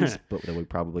lines, but we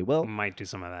probably will. Might do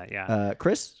some of that, yeah.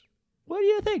 Chris, what do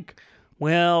you think?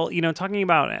 Well, talking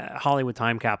about Hollywood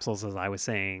time capsules, as I was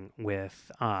saying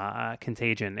with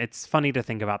Contagion, it's funny to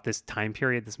think about this time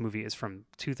period. This movie is from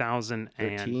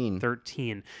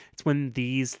 2013. It's when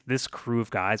this crew of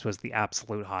guys was the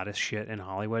absolute hottest shit in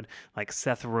Hollywood, like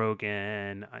Seth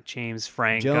Rogen, James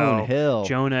Franco,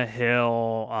 Jonah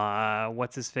Hill,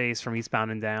 what's his face from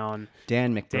Eastbound and Down,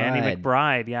 Danny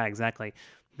McBride. Yeah, exactly.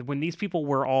 When these people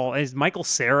were all, is Michael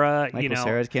Cera,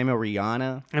 Cera's cameo,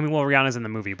 Rihanna. I mean, well, Rihanna's in the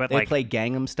movie, but they play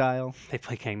Gangnam Style. They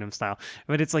play Gangnam Style.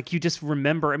 But it's like, you just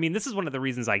remember, I mean, this is one of the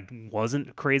reasons I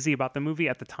wasn't crazy about the movie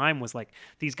at the time, was like,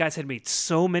 these guys had made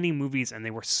so many movies and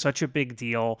they were such a big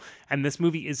deal. And this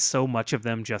movie is so much of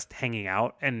them just hanging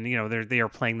out and, they are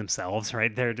playing themselves,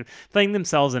 right? They're playing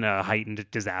themselves in a heightened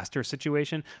disaster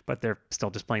situation, but they're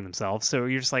still just playing themselves. So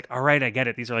you're just like, all right, I get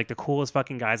it. These are like the coolest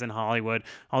fucking guys in Hollywood.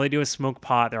 All they do is smoke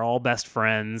pot. They're all best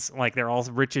friends. Like, they're all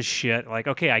rich as shit. Like,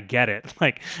 okay, I get it.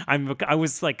 Like, I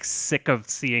was like sick of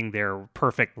seeing their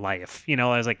perfect life. I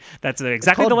was like, that's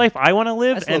exactly the life I want to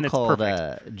live, and it's called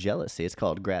perfect. Jealousy. It's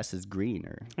called Grass is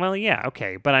Greener. Well, yeah,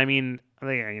 okay, but I mean,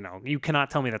 you cannot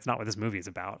tell me that's not what this movie is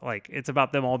about. Like, it's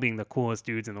about them all being the coolest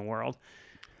dudes in the world.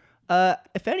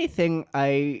 If anything,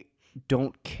 I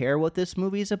don't care what this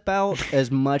movie's about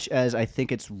as much as I think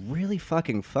it's really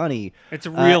fucking funny. It's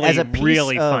really, as a piece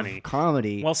really of funny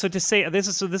comedy. Well, so to say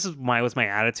this was my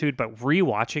attitude, but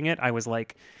rewatching it, I was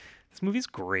like, this movie's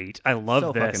great. I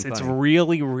love this. It's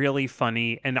really, really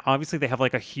funny. And obviously they have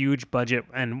like a huge budget,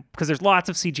 and because there's lots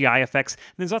of CGI effects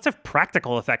and there's lots of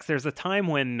practical effects. There's a time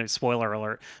when, spoiler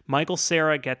alert, Michael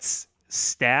Cera gets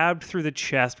stabbed through the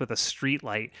chest with a street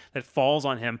light that falls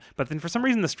on him, but then for some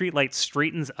reason the street light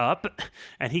straightens up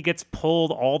and he gets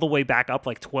pulled all the way back up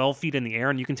like 12 feet in the air,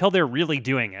 and you can tell they're really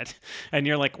doing it, and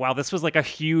you're like, wow, this was like a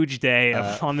huge day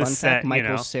on the set. Fact,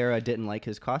 Michael Cera didn't like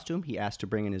his costume. He asked to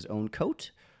bring in his own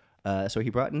coat, so he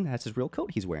brought in, that's his real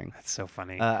coat he's wearing. That's so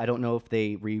funny. I don't know if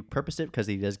they repurposed it because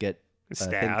he does get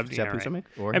stabbed through the stomach,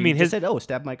 or he just said,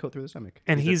 stab my coat through the stomach.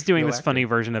 And he's doing this funny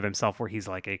version of himself where he's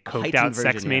like a coked out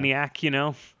sex maniac,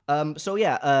 So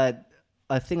yeah,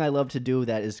 a thing I love to do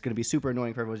that is going to be super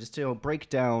annoying for everyone is just to break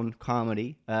down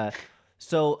comedy.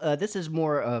 So this is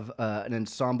more of an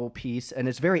ensemble piece, and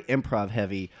it's very improv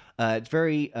heavy. It's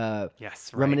very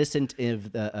reminiscent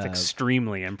of the. It's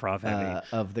extremely improv heavy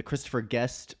of the Christopher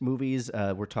Guest movies.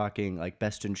 We're talking like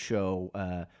Best in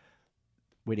Show.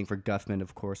 Waiting for Guffman,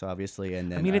 of course, obviously,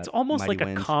 and then I mean, it's almost Mighty like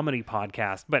Wind. A comedy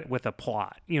podcast, but with a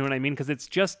plot. You know what I mean? Because it's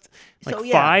just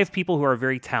like five people who are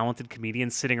very talented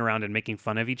comedians sitting around and making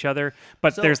fun of each other,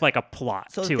 but there's like a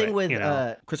plot to it. So the thing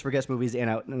with Christopher Guest movies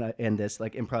and this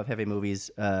like improv heavy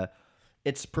movies,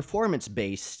 it's performance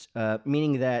based,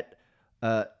 meaning that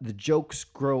the jokes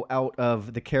grow out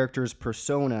of the character's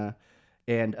persona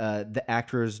and the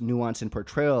actor's nuance and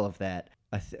portrayal of that.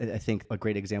 I think a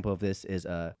great example of this is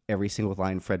every single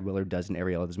line Fred Willard does in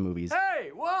every one of his movies. Hey,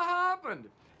 what happened?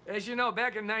 As you know,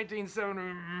 back in 1970,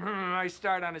 I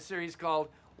started on a series called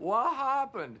What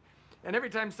Happened? And every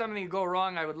time something would go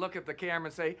wrong, I would look at the camera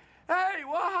and say, hey,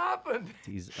 what happened?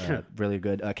 He's really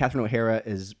good. Catherine O'Hara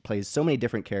plays so many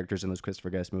different characters in those Christopher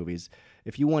Guest movies.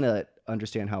 If you want to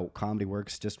understand how comedy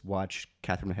works, just watch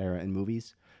Catherine O'Hara in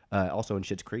movies. Also in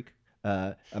Schitt's Creek.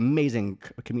 Amazing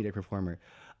comedic performer.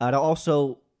 I'd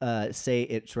also say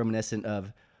it's reminiscent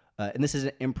of, and this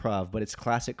isn't improv, but it's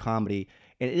classic comedy,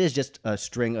 and it is just a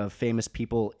string of famous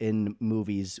people in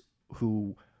movies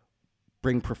who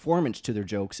bring performance to their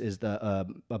jokes. Is a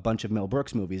bunch of Mel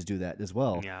Brooks movies do that as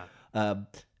well. Yeah.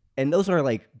 And those are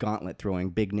like gauntlet throwing,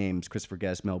 big names, Christopher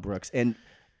Guest, Mel Brooks, and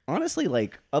honestly,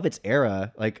 like of its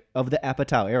era, like of the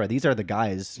Apatow era, these are the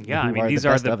guys. Yeah, who I mean, are these the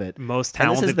are best the of it. most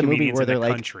talented and this is the movie comedians where in the they're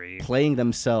like country. Playing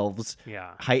themselves,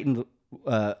 yeah, heightened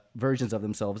versions of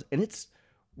themselves, and it's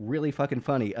really fucking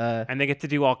funny. And they get to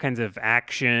do all kinds of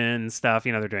action stuff.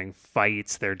 They're doing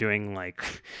fights. They're doing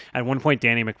like, at one point,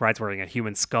 Danny McBride's wearing a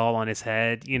human skull on his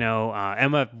head.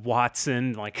 Emma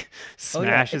Watson like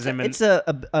smashes him. It's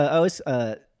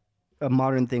a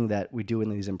modern thing that we do in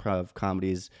these improv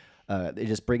comedies. They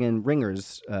just bring in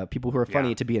ringers, people who are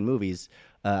funny to be in movies.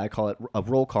 I call it a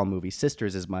roll call movie.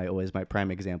 Sisters is always my prime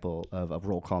example of a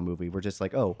roll call movie. We're just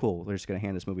like, oh, cool. We're just going to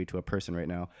hand this movie to a person right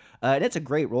now. And it's a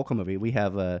great roll call movie. We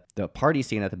have the party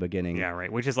scene at the beginning. Yeah,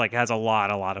 right. Which is like has a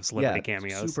lot of celebrity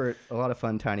cameos. A lot of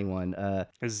fun, tiny one.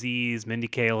 Aziz, Mindy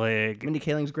Kaling. Mindy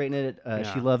Kaling's great in it.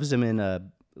 She loves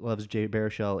him loves Jay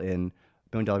Baruchel in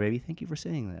 $1 Million Baby. Thank you for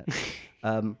saying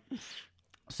that.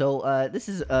 So this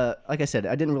is, like I said,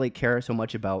 I didn't really care so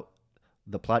much about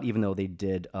the plot, even though they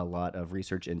did a lot of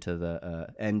research into the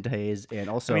end days, and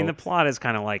also, I mean, the plot is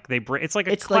kind of like it's like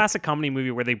a classic comedy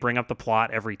movie where they bring up the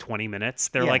plot every 20 minutes.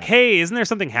 They're like, "Hey, isn't there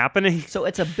something happening?" So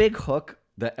it's a big hook.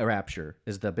 The rapture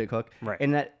is the big hook, right?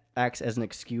 And that acts as an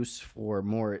excuse for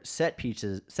more set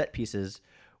pieces,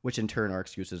 which in turn are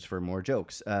excuses for more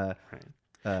jokes. Right.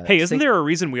 Hey, isn't there a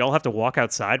reason we all have to walk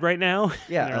outside right now?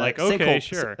 Yeah, and they're like, okay,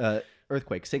 sure.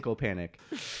 Earthquake, sinkhole, panic.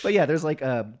 But yeah, there's like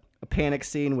a panic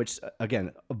scene, which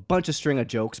again, a bunch of string of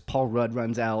jokes. Paul Rudd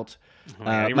runs out. He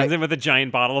runs in with a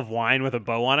giant bottle of wine with a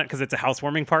bow on it because it's a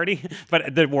housewarming party,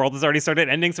 but the world has already started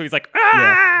ending, so he's like,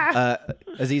 ah! Yeah.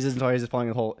 Aziz is falling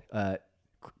in the hole.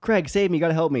 Craig, save me! You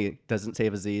gotta help me. Doesn't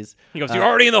save Aziz. He goes, "You're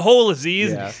already in the hole,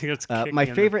 Aziz." Yeah. My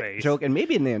favorite joke, and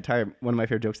maybe one of my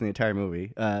favorite jokes in the entire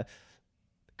movie.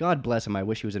 God bless him. I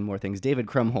wish he was in more things. David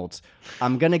Krumholtz.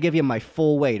 I'm gonna give you my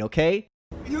full weight, okay?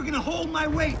 You're gonna hold my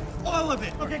weight, all of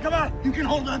it. Okay, come on. You can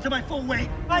hold on to my full weight.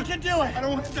 I can do it. I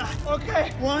don't want to die.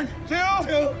 Okay. 1, 2, 3.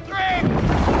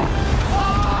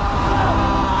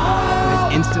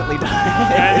 Instantly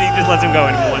dies. He just lets him go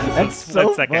in one That's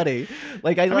so second. Funny.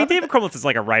 Like I mean, David Krumholtz is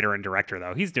like a writer and director,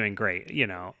 though. He's doing great, you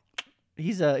know. He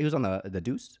was on the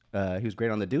Deuce. He was great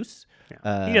on the Deuce.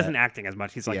 Yeah. He doesn't acting as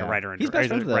much. He's like a writer and director. He's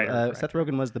best friends with Seth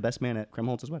Rogen was the best man at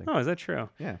Krumholtz's wedding. Oh, is that true?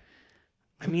 Yeah.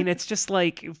 I mean, it's just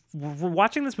like we're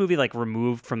watching this movie like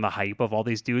removed from the hype of all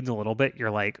these dudes a little bit.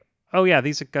 You're like, oh yeah,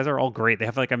 these guys are all great. They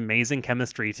have like amazing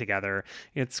chemistry together.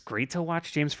 It's great to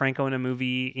watch James Franco in a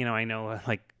movie. You know, I know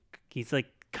like he's like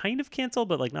kind of canceled,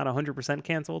 but like not 100%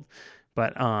 canceled.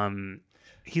 But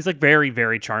he's like very,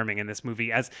 very charming in this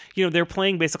movie. As you know, they're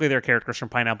playing basically their characters from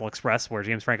Pineapple Express, where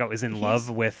James Franco is in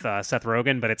love with Seth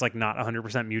Rogen, but it's like not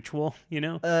 100% mutual. You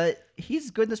know,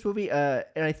 he's good in this movie, and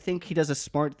I think he does a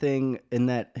smart thing in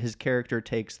that his character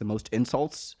takes the most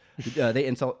insults. They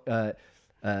insult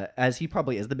as he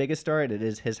probably is the biggest star, and it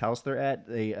is his house they're at.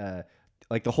 They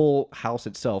like the whole house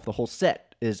itself, the whole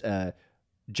set is a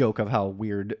joke of how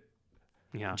weird.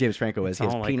 Yeah, James Franco is. He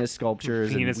has penis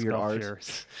sculptures and weird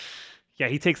art. Yeah,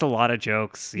 he takes a lot of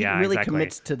jokes. He really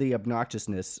commits to the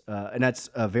obnoxiousness, and that's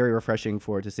very refreshing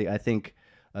for to see. I think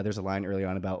there's a line early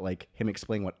on about like him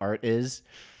explaining what art is.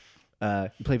 You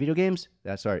play video games?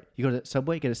 That's art. You go to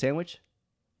Subway, get a sandwich?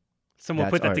 Someone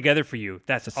put that together for you.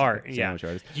 That's art. Yeah.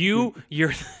 Artist. You're.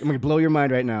 I'm gonna blow your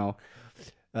mind right now.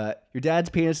 Your dad's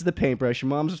penis is the paintbrush. Your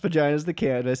mom's vagina is the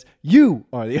canvas. You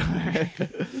are the art.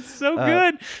 So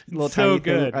good. Little so tiny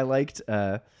good. Thing I liked.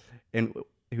 And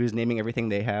who's naming everything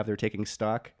they have. They're taking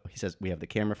stock. He says, we have the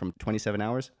camera from 27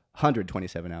 hours,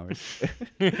 127 hours.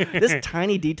 This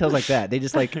tiny details like that. They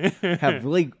just like have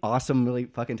really awesome, really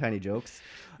fucking tiny jokes.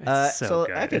 It's so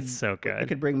good. It's so good. I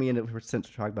could bring me into since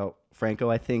we're talking about Franco.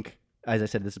 I think, as I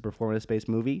said, this is a performance-based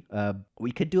movie.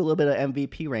 We could do a little bit of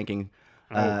MVP ranking.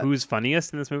 Who's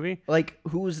funniest in this movie? Like,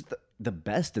 who's the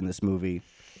best in this movie?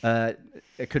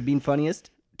 It could mean funniest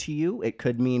to you. It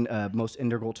could mean most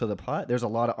integral to the plot. There's a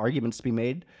lot of arguments to be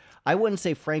made. I wouldn't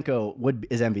say Franco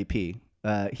is MVP.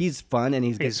 He's fun and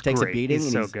he takes a beating.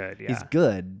 He's so good. Yeah. He's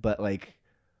good, but like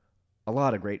a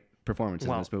lot of great performances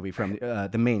in this movie from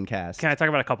the main cast. Can I talk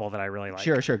about a couple that I really like?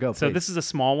 Sure, go. So please. This is a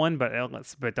small one, but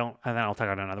don't, and then I'll talk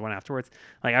about another one afterwards.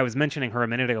 Like I was mentioning her a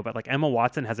minute ago, but like Emma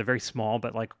Watson has a very small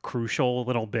but like crucial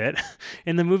little bit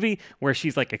in the movie where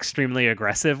she's like extremely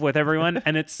aggressive with everyone,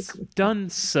 and it's done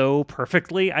so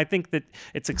perfectly. I think that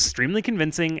it's extremely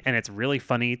convincing and it's really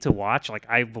funny to watch. Like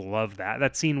I love that.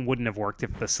 That scene wouldn't have worked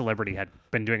if the celebrity had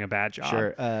been doing a bad job.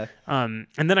 Sure. And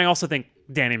then I also think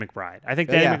Danny McBride. I think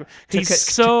Danny McBride, he's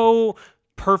so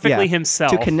perfectly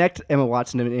himself. To connect Emma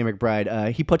Watson to Danny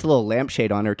McBride, he puts a little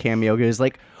lampshade on her cameo. He was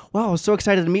like, wow, I was so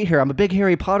excited to meet her. I'm a big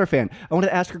Harry Potter fan. I wanted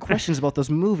to ask her questions about those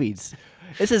movies.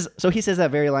 So he says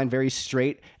that very line very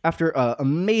straight after an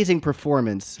amazing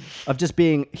performance of just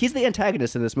being, he's the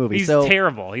antagonist in this movie. He's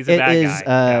terrible. He's a bad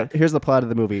guy. Here's the plot of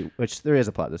the movie, which there is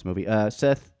a plot of this movie.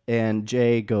 Seth and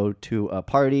Jay go to a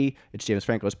party. It's James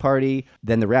Franco's party.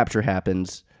 Then the rapture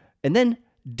happens. And then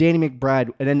Danny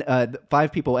McBride, and then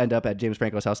 5 people end up at James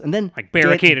Franco's house, and then like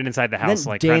barricaded inside the house.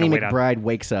 Then like Danny McBride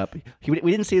wakes up. We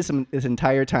didn't see this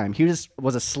entire time. He just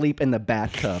was asleep in the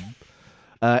bathtub.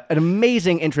 An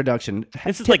amazing introduction.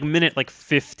 This is like minute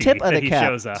 50 that he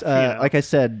shows up. Like I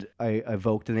said, I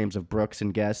evoked the names of Brooks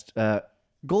and Guest.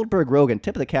 Goldberg, Rogen,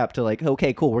 tip of the cap to like,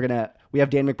 okay, cool. We have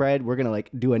Dan McBride. We're gonna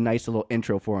like do a nice little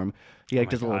intro for him. He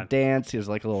does a little dance. He does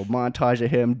like a little montage of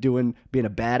him being a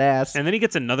badass. And then he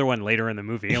gets another one later in the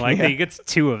movie. Like he gets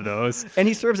 2 of those. And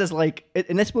he serves as like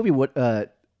in this movie.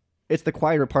 It's the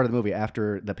quieter part of the movie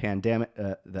after the pandemic,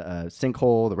 the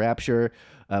sinkhole, the rapture,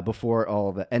 before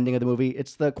all the ending of the movie.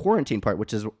 It's the quarantine part,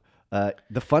 which is the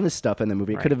funnest stuff in the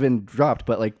movie. It could have been dropped,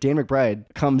 but like Dan McBride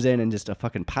comes in and just a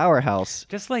fucking powerhouse.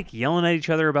 Just like yelling at each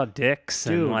other about dicks.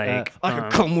 Dude, and like, I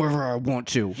can come wherever I want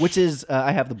to, which is,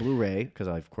 I have the Blu-ray, because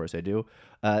of course I do.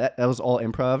 That was all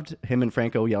improv. Him and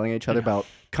Franco yelling at each other about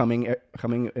coming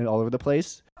all over the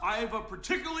place. I have a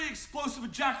particularly explosive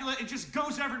ejaculate. It just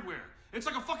goes everywhere. It's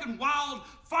like a fucking wild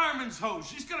fireman's hose.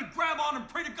 You just gotta grab on and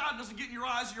pray to God it doesn't get in your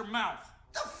eyes or your mouth.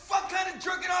 The fuck kind of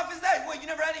jerking off is that? What, you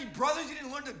never had any brothers? You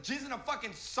didn't learn to jizz in a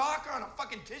fucking sock or on a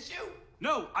fucking tissue?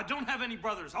 No, I don't have any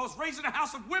brothers. I was raised in a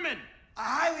house of women. I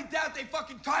highly doubt they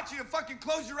fucking taught you to fucking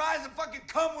close your eyes and fucking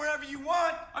come wherever you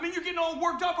want. I mean, you're getting all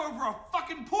worked up over a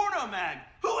fucking porno mag.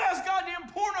 Who has goddamn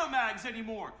porno mags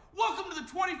anymore? Welcome to the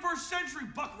 21st century,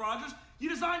 Buck Rogers. You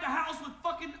designed a house with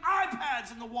fucking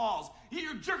iPads in the walls.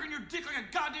 You're jerking your dick like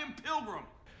a goddamn pilgrim.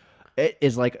 It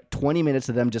is like 20 minutes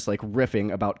of them just like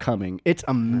riffing about coming. It's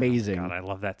amazing. Oh God, I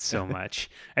love that so much.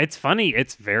 It's funny.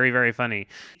 It's very, very funny.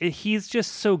 He's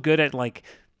just so good at like,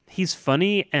 he's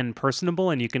funny and personable,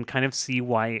 and you can kind of see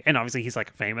why. And obviously he's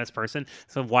like a famous person,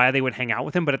 so why they would hang out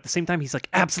with him. But at the same time, he's like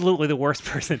absolutely the worst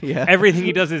person. Yeah. Everything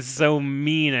he does is so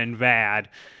mean and bad.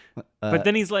 But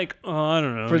then he's like, oh, I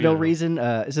don't know. For no reason.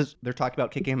 They're talking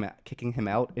about kicking him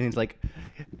out, and he's like,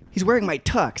 he's wearing my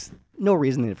tux. No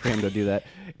reason for him to do that.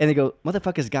 And they go,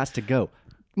 motherfucker's gots to go.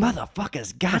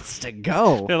 Motherfucker's gots to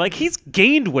go. They're like, he's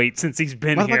gained weight since he's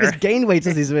been here. Motherfucker's gained weight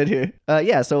since he's been here.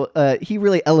 So he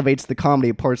really elevates the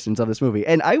comedy portions of this movie.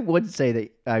 And I would say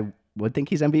that I would think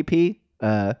he's MVP.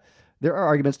 There are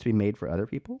arguments to be made for other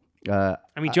people. I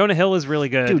mean, Jonah Hill is really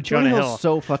good. Dude, Jonah Hill's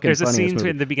so fucking There's funny. There's a scene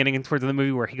in the beginning and towards the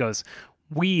movie where he goes,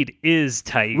 weed is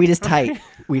tight. Weed is tight.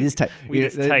 Weed is tight. Weed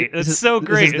is tight. It's so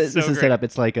great. This is set up.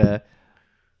 It's like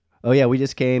oh yeah, we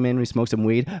just came in, we smoked some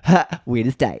weed. Ha, weed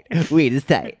is tight. Weed is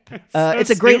tight. It's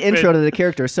a great intro to the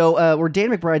character. So where Dan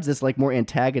McBride's this like more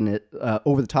antagonist,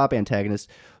 over the top antagonist,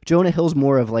 Jonah Hill's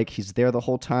more of like he's there the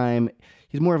whole time.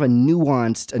 He's more of a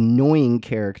nuanced, annoying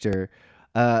character.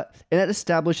 And that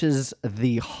establishes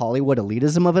the Hollywood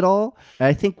elitism of it all. And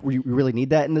I think we really need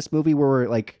that in this movie, where we're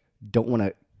like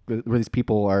where these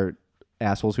people are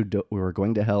assholes who are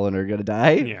going to hell and are going to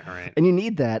die. Yeah, right. And you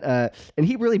need that. And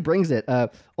he really brings it.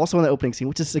 Also in the opening scene,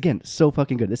 which is, again, so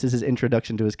fucking good. This is his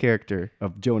introduction to his character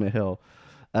of Jonah Hill.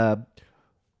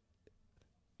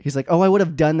 He's like, oh, I would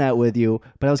have done that with you,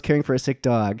 but I was caring for a sick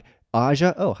dog.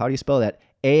 Aja? Oh, how do you spell that?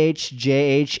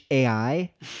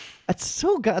 AHJHAI? That's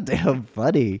so goddamn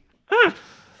funny.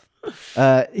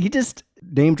 He just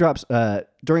name drops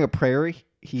during a prayer.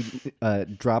 He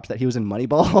drops that he was in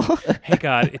Moneyball. Hey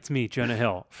God, it's me, Jonah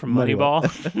Hill from Moneyball.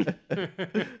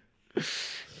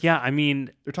 Yeah, I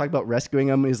mean, they're talking about rescuing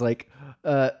him. He's like,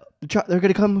 they're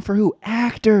gonna come for who?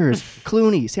 Actors: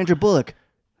 Clooney, Sandra Bullock,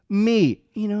 me.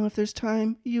 You know, if there's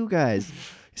time, you guys.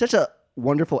 He's such a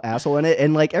wonderful asshole in it,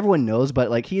 and like everyone knows,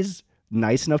 but like he's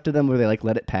nice enough to them where they like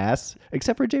let it pass,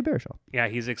 except for Jay Baruchel. Yeah,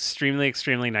 he's extremely,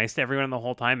 extremely nice to everyone the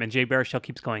whole time, and Jay Baruchel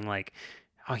keeps going like,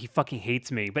 oh, he fucking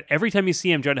hates me. But every time you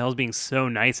see him, Jonah Hill's being so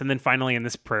nice, and then finally in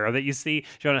this prayer that you see,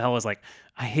 Jonah Hill is like,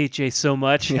 I hate Jay so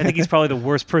much. I think he's probably the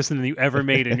worst person that you ever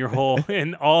made in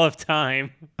all of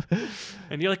time.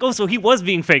 And you're like, oh, so he was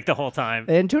being fake the whole time.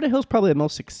 And Jonah Hill's probably the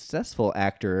most successful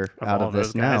actor out of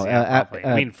this now. Yeah,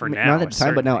 I mean, for now, not at the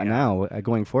time, but now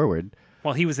going forward.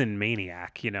 Well, he was in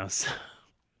Maniac, you know. So.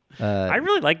 I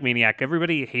really like Maniac.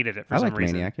 Everybody hated it for some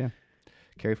reason. Maniac, yeah.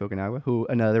 Cary Fukunaga, who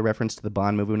another reference to the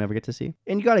Bond movie we'll never get to see.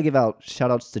 And you got to give out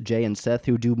shout-outs to Jay and Seth,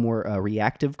 who do more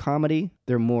reactive comedy.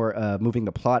 They're more moving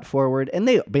the plot forward, and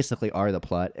they basically are the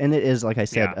plot. And it is, like I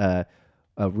said,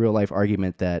 a real-life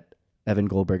argument that Evan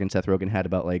Goldberg and Seth Rogen had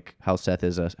about like how Seth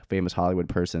is a famous Hollywood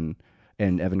person,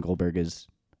 and Evan Goldberg is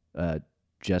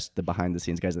just the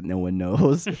behind-the-scenes guys that no one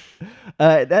knows.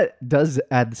 That does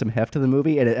add some heft to the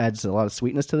movie, and it adds a lot of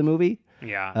sweetness to the movie.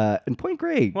 Yeah. And Point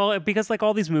Grey. Well, because like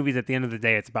all these movies, at the end of the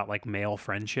day, it's about like male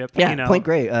friendship. Yeah, you know? Point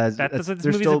Grey. That's what this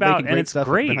movie's about, and it's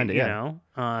great. It, you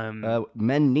know,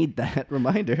 men need that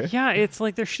reminder. Yeah, it's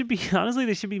like they should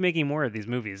be making more of these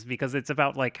movies, because it's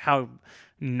about like how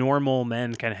normal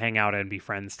men can hang out and be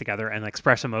friends together and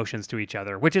express emotions to each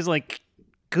other, which is like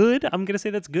good. I'm gonna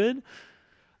say that's good.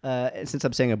 Since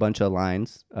I'm saying a bunch of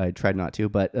lines, I tried not to,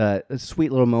 but a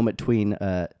sweet little moment between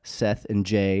Seth and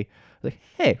Jay. Like,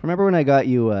 hey, remember when I got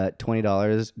you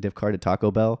 $20 gift card at Taco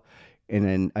Bell, and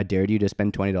then I dared you to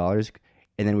spend $20,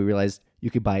 and then we realized you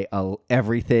could buy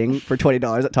everything for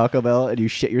 $20 at Taco Bell, and you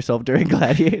shit yourself during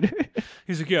Gladiator.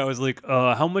 He's like, yeah, I was like,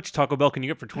 how much Taco Bell can you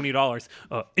get for $20?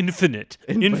 Infinite.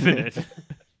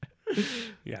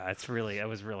 Yeah, it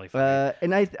was really funny.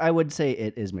 And I would say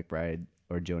it is McBride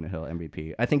or Jonah Hill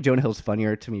MVP. I think Jonah Hill's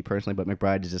funnier to me personally, but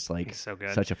McBride is just like He's so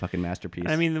good. such a fucking masterpiece.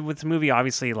 I mean, with the movie,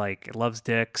 obviously, like it loves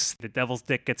dicks. The devil's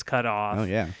dick gets cut off. Oh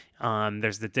yeah.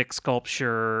 There's the dick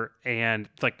sculpture, and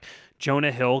like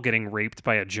Jonah Hill getting raped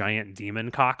by a giant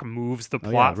demon cock moves the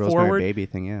plot Rosemary forward. Baby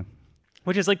thing, yeah.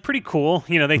 Which is like pretty cool.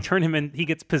 You know, they turn him in. He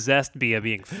gets possessed via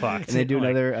being fucked. And they do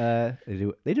like, another.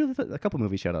 They do a couple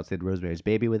movie shout outs. They did Rosemary's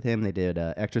Baby with him. They did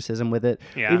Exorcism with it.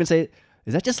 Yeah. They even say,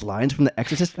 is that just lines from The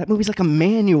Exorcist? That movie's like a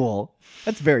manual.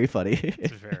 That's very funny.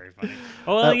 It's very funny.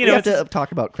 Well, you know, we have to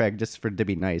talk about Craig just to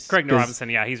be nice. Craig Robinson,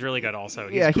 yeah, he's really good. Also,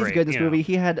 he's he's great, good in this movie.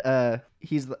 He had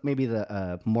he's maybe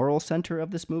the moral center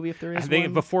of this movie, if there is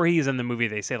one. Before he's in the movie,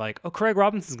 they say like, "Oh, Craig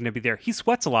Robinson's going to be there. He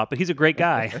sweats a lot, but he's a great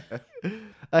guy."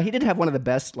 He did have one of the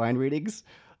best line readings.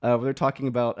 They're talking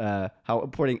about how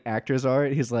important actors are.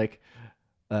 He's like,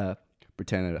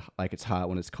 pretend like it's hot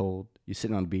when it's cold. You're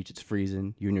sitting on the beach, it's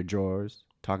freezing. You're in your drawers.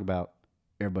 Talk about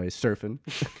everybody's surfing.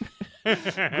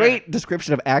 Great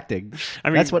description of acting. I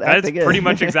mean, that's what acting is. Pretty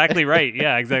much exactly right.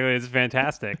 Yeah, exactly. It's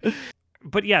fantastic.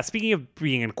 But yeah, speaking of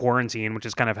being in quarantine, which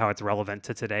is kind of how it's relevant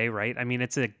to today, right? I mean,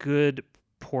 it's a good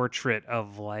portrait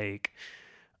of like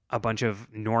a bunch of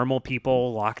normal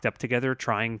people locked up together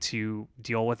trying to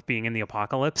deal with being in the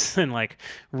apocalypse. And like,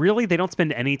 really, they don't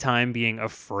spend any time being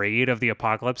afraid of the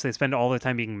apocalypse. They spend all the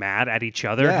time being mad at each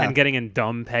other and getting in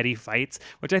dumb, petty fights,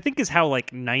 which I think is how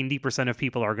like 90% of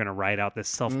people are going to ride out this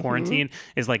self-quarantine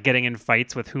is like getting in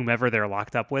fights with whomever they're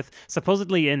locked up with.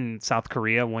 Supposedly in South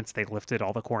Korea, once they lifted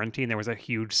all the quarantine, there was a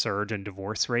huge surge in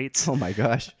divorce rates. Oh my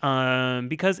gosh.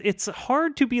 Because it's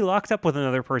hard to be locked up with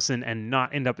another person and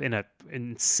not end up in a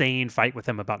insane fight with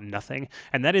them about nothing.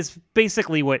 And that is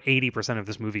basically what 80% of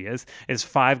this movie is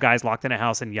 5 guys locked in a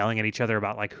house and yelling at each other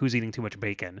about like who's eating too much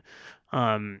bacon.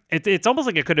 It's almost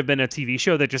like it could have been a TV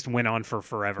show that just went on for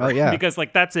forever. Oh, yeah. Because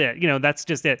like that's it. You know, that's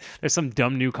just it. There's some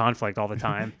dumb new conflict all the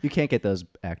time. You can't get those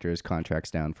actors'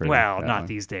 contracts down for not long.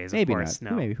 these days, maybe of course.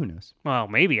 not. No. Maybe, who knows? Well,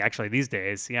 maybe actually these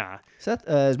days, yeah. Seth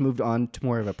has moved on to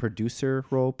more of a producer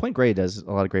role. Point Grey does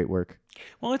a lot of great work.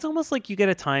 Well, it's almost like you get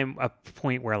a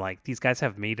point where like these guys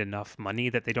have made enough money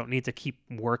that they don't need to keep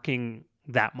working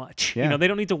that much. Yeah. You know, they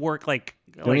don't need to work like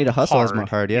you don't need to hustle as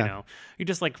hard. Yeah. You know, you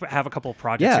just like have a couple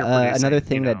projects. Yeah. Another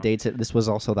thing that dates it. This was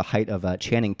also the height of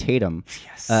Channing Tatum.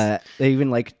 Yes. They even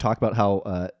like talk about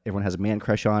how everyone has a man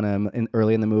crush on him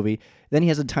early in the movie. Then he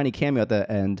has a tiny cameo at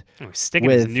the end, sticking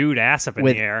his nude ass up in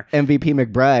the air. MVP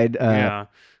McBride,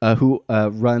 who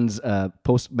runs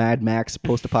post Mad Max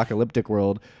post-apocalyptic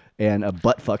world. And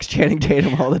butt fucks Channing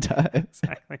Tatum all the time.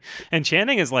 Exactly. And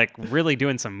Channing is like really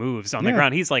doing some moves on the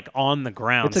ground. He's like on the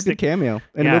ground. It's a good cameo.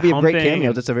 In a movie of great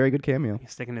cameos, it's a very good cameo.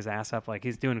 He's sticking his ass up like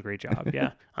he's doing a great job.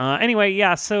 Yeah. Anyway,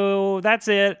 yeah, so that's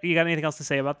it. You got anything else to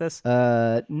say about this?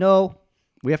 No.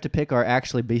 We have to pick our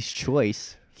actually based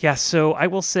choice. Yeah, so I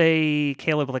will say,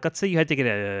 Caleb, like let's say you had to get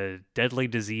a deadly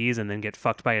disease and then get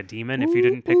fucked by a demon if you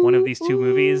didn't pick one of these two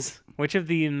movies. Which of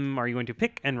them are you going to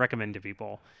pick and recommend to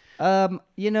people?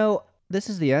 You know, this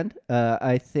is the end.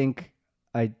 I think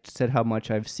I said how much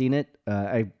I've seen it.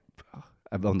 I've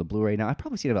owned the Blu-ray now. I've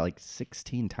probably seen it about like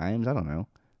 16 times. I don't know.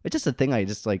 It's just a thing I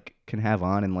just like can have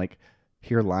on and like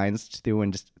hear lines to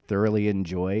and just thoroughly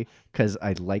enjoy because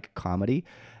I like comedy.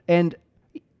 And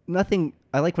nothing,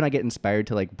 I like when I get inspired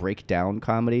to like break down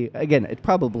comedy. Again, it's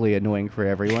probably annoying for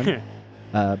everyone,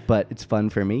 but it's fun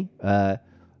for me. I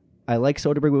like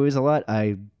Soderbergh movies a lot.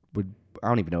 I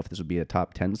don't even know if this would be a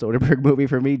top 10 Soderbergh movie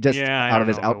for me, just out of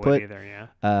his output. Either,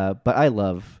 yeah. But I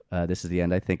love This Is the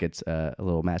End. I think it's a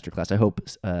little masterclass. I hope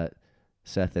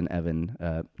Seth and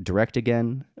Evan direct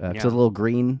again. It's a little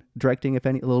green directing, a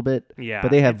little bit. Yeah. But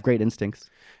they have great instincts.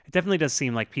 It definitely does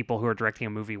seem like people who are directing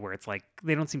a movie where it's like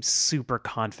they don't seem super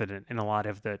confident in a lot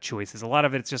of the choices. A lot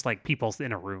of it's just like people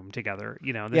in a room together.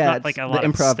 You know, there's not like a lot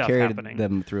of improv stuff carried happening.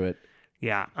 them through it.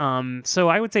 Yeah. So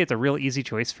I would say it's a real easy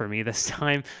choice for me this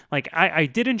time. Like I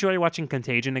did enjoy watching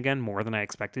Contagion again more than I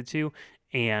expected to.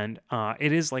 And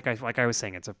it is like I was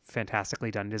saying, it's a fantastically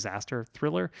done disaster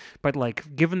thriller. But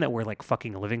like, given that we're like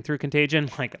fucking living through Contagion,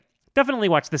 like definitely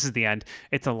watch This Is the End.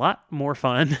 It's a lot more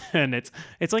fun and it's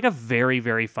like a very,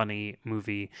 very funny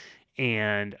movie.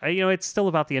 And, it's still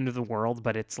about the end of the world,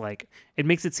 but it's like, it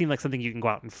makes it seem like something you can go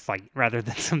out and fight rather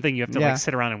than something you have to like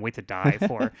sit around and wait to die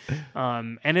for.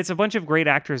 And it's a bunch of great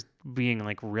actors being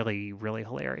like really, really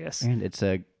hilarious. And it's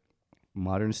a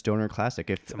modern stoner classic.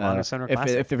 It's a modern stoner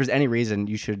classic. If there's any reason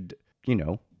you should,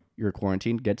 you're you're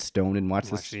quarantined, get stoned and watch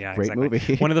this great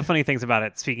movie. One of the funny things about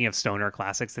it, speaking of stoner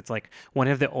classics, it's like one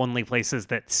of the only places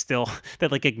that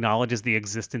like acknowledges the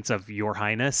existence of Your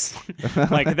Highness.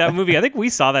 Like that movie, I think we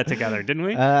saw that together, didn't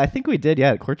we? I think we did,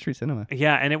 yeah, at Court Street Cinema.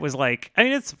 Yeah, and it was like, I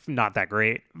mean, it's not that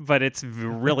great, but it's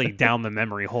really down the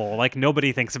memory hole. Like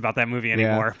nobody thinks about that movie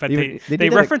anymore, but they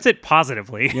reference it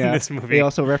positively in this movie. They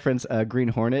also reference Green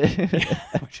Hornet,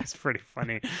 which is pretty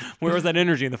funny. Where was that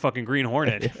energy in the fucking Green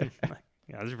Hornet?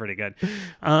 Yeah, this is pretty good.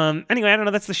 Anyway, I don't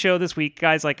know. That's the show this week,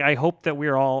 guys. Like, I hope that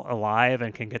we're all alive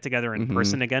and can get together in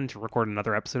person again to record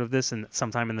another episode of this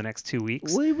sometime in the next 2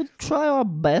 weeks. We will try our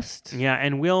best. Yeah,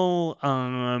 and we'll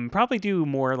probably do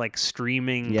more like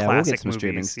streaming classic we'll get some movies.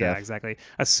 Streaming stuff. Yeah, exactly.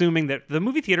 Assuming that the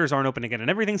movie theaters aren't open again and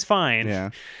everything's fine.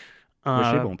 Yeah.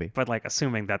 Which they won't be. But like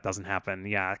assuming that doesn't happen.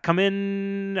 Yeah. Come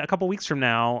in a couple weeks from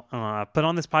now, put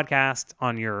on this podcast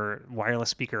on your wireless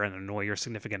speaker and annoy your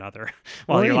significant other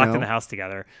while you're locked in the house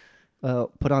together.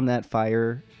 Put on that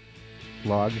fire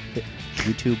log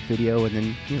YouTube video and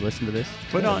then listen to this.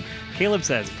 Caleb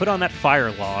says, put on that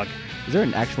fire log. Is there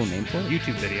an actual name for it?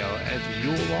 YouTube video. As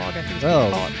Yule log, I think it's what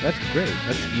they call it. That's great.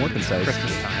 That's more concise.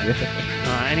 Christmas time.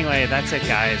 Anyway, that's it,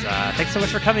 guys. Thanks so much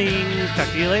for coming. Talk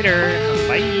to you later.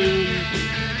 Bye.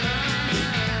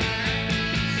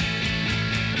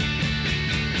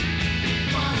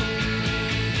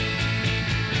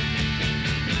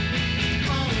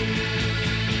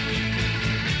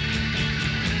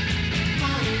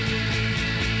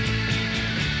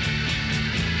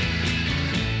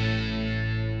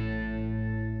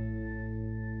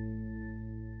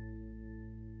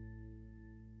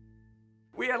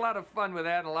 We had a lot of fun with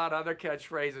that and a lot of other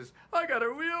catchphrases. I got a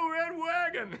real red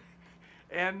wagon.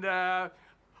 And I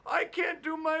can't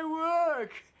do my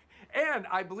work. And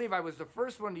I believe I was the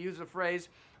first one to use the phrase,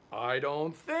 I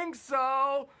don't think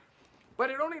so.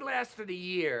 But it only lasted a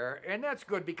year, and that's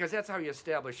good because that's how you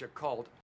establish a cult.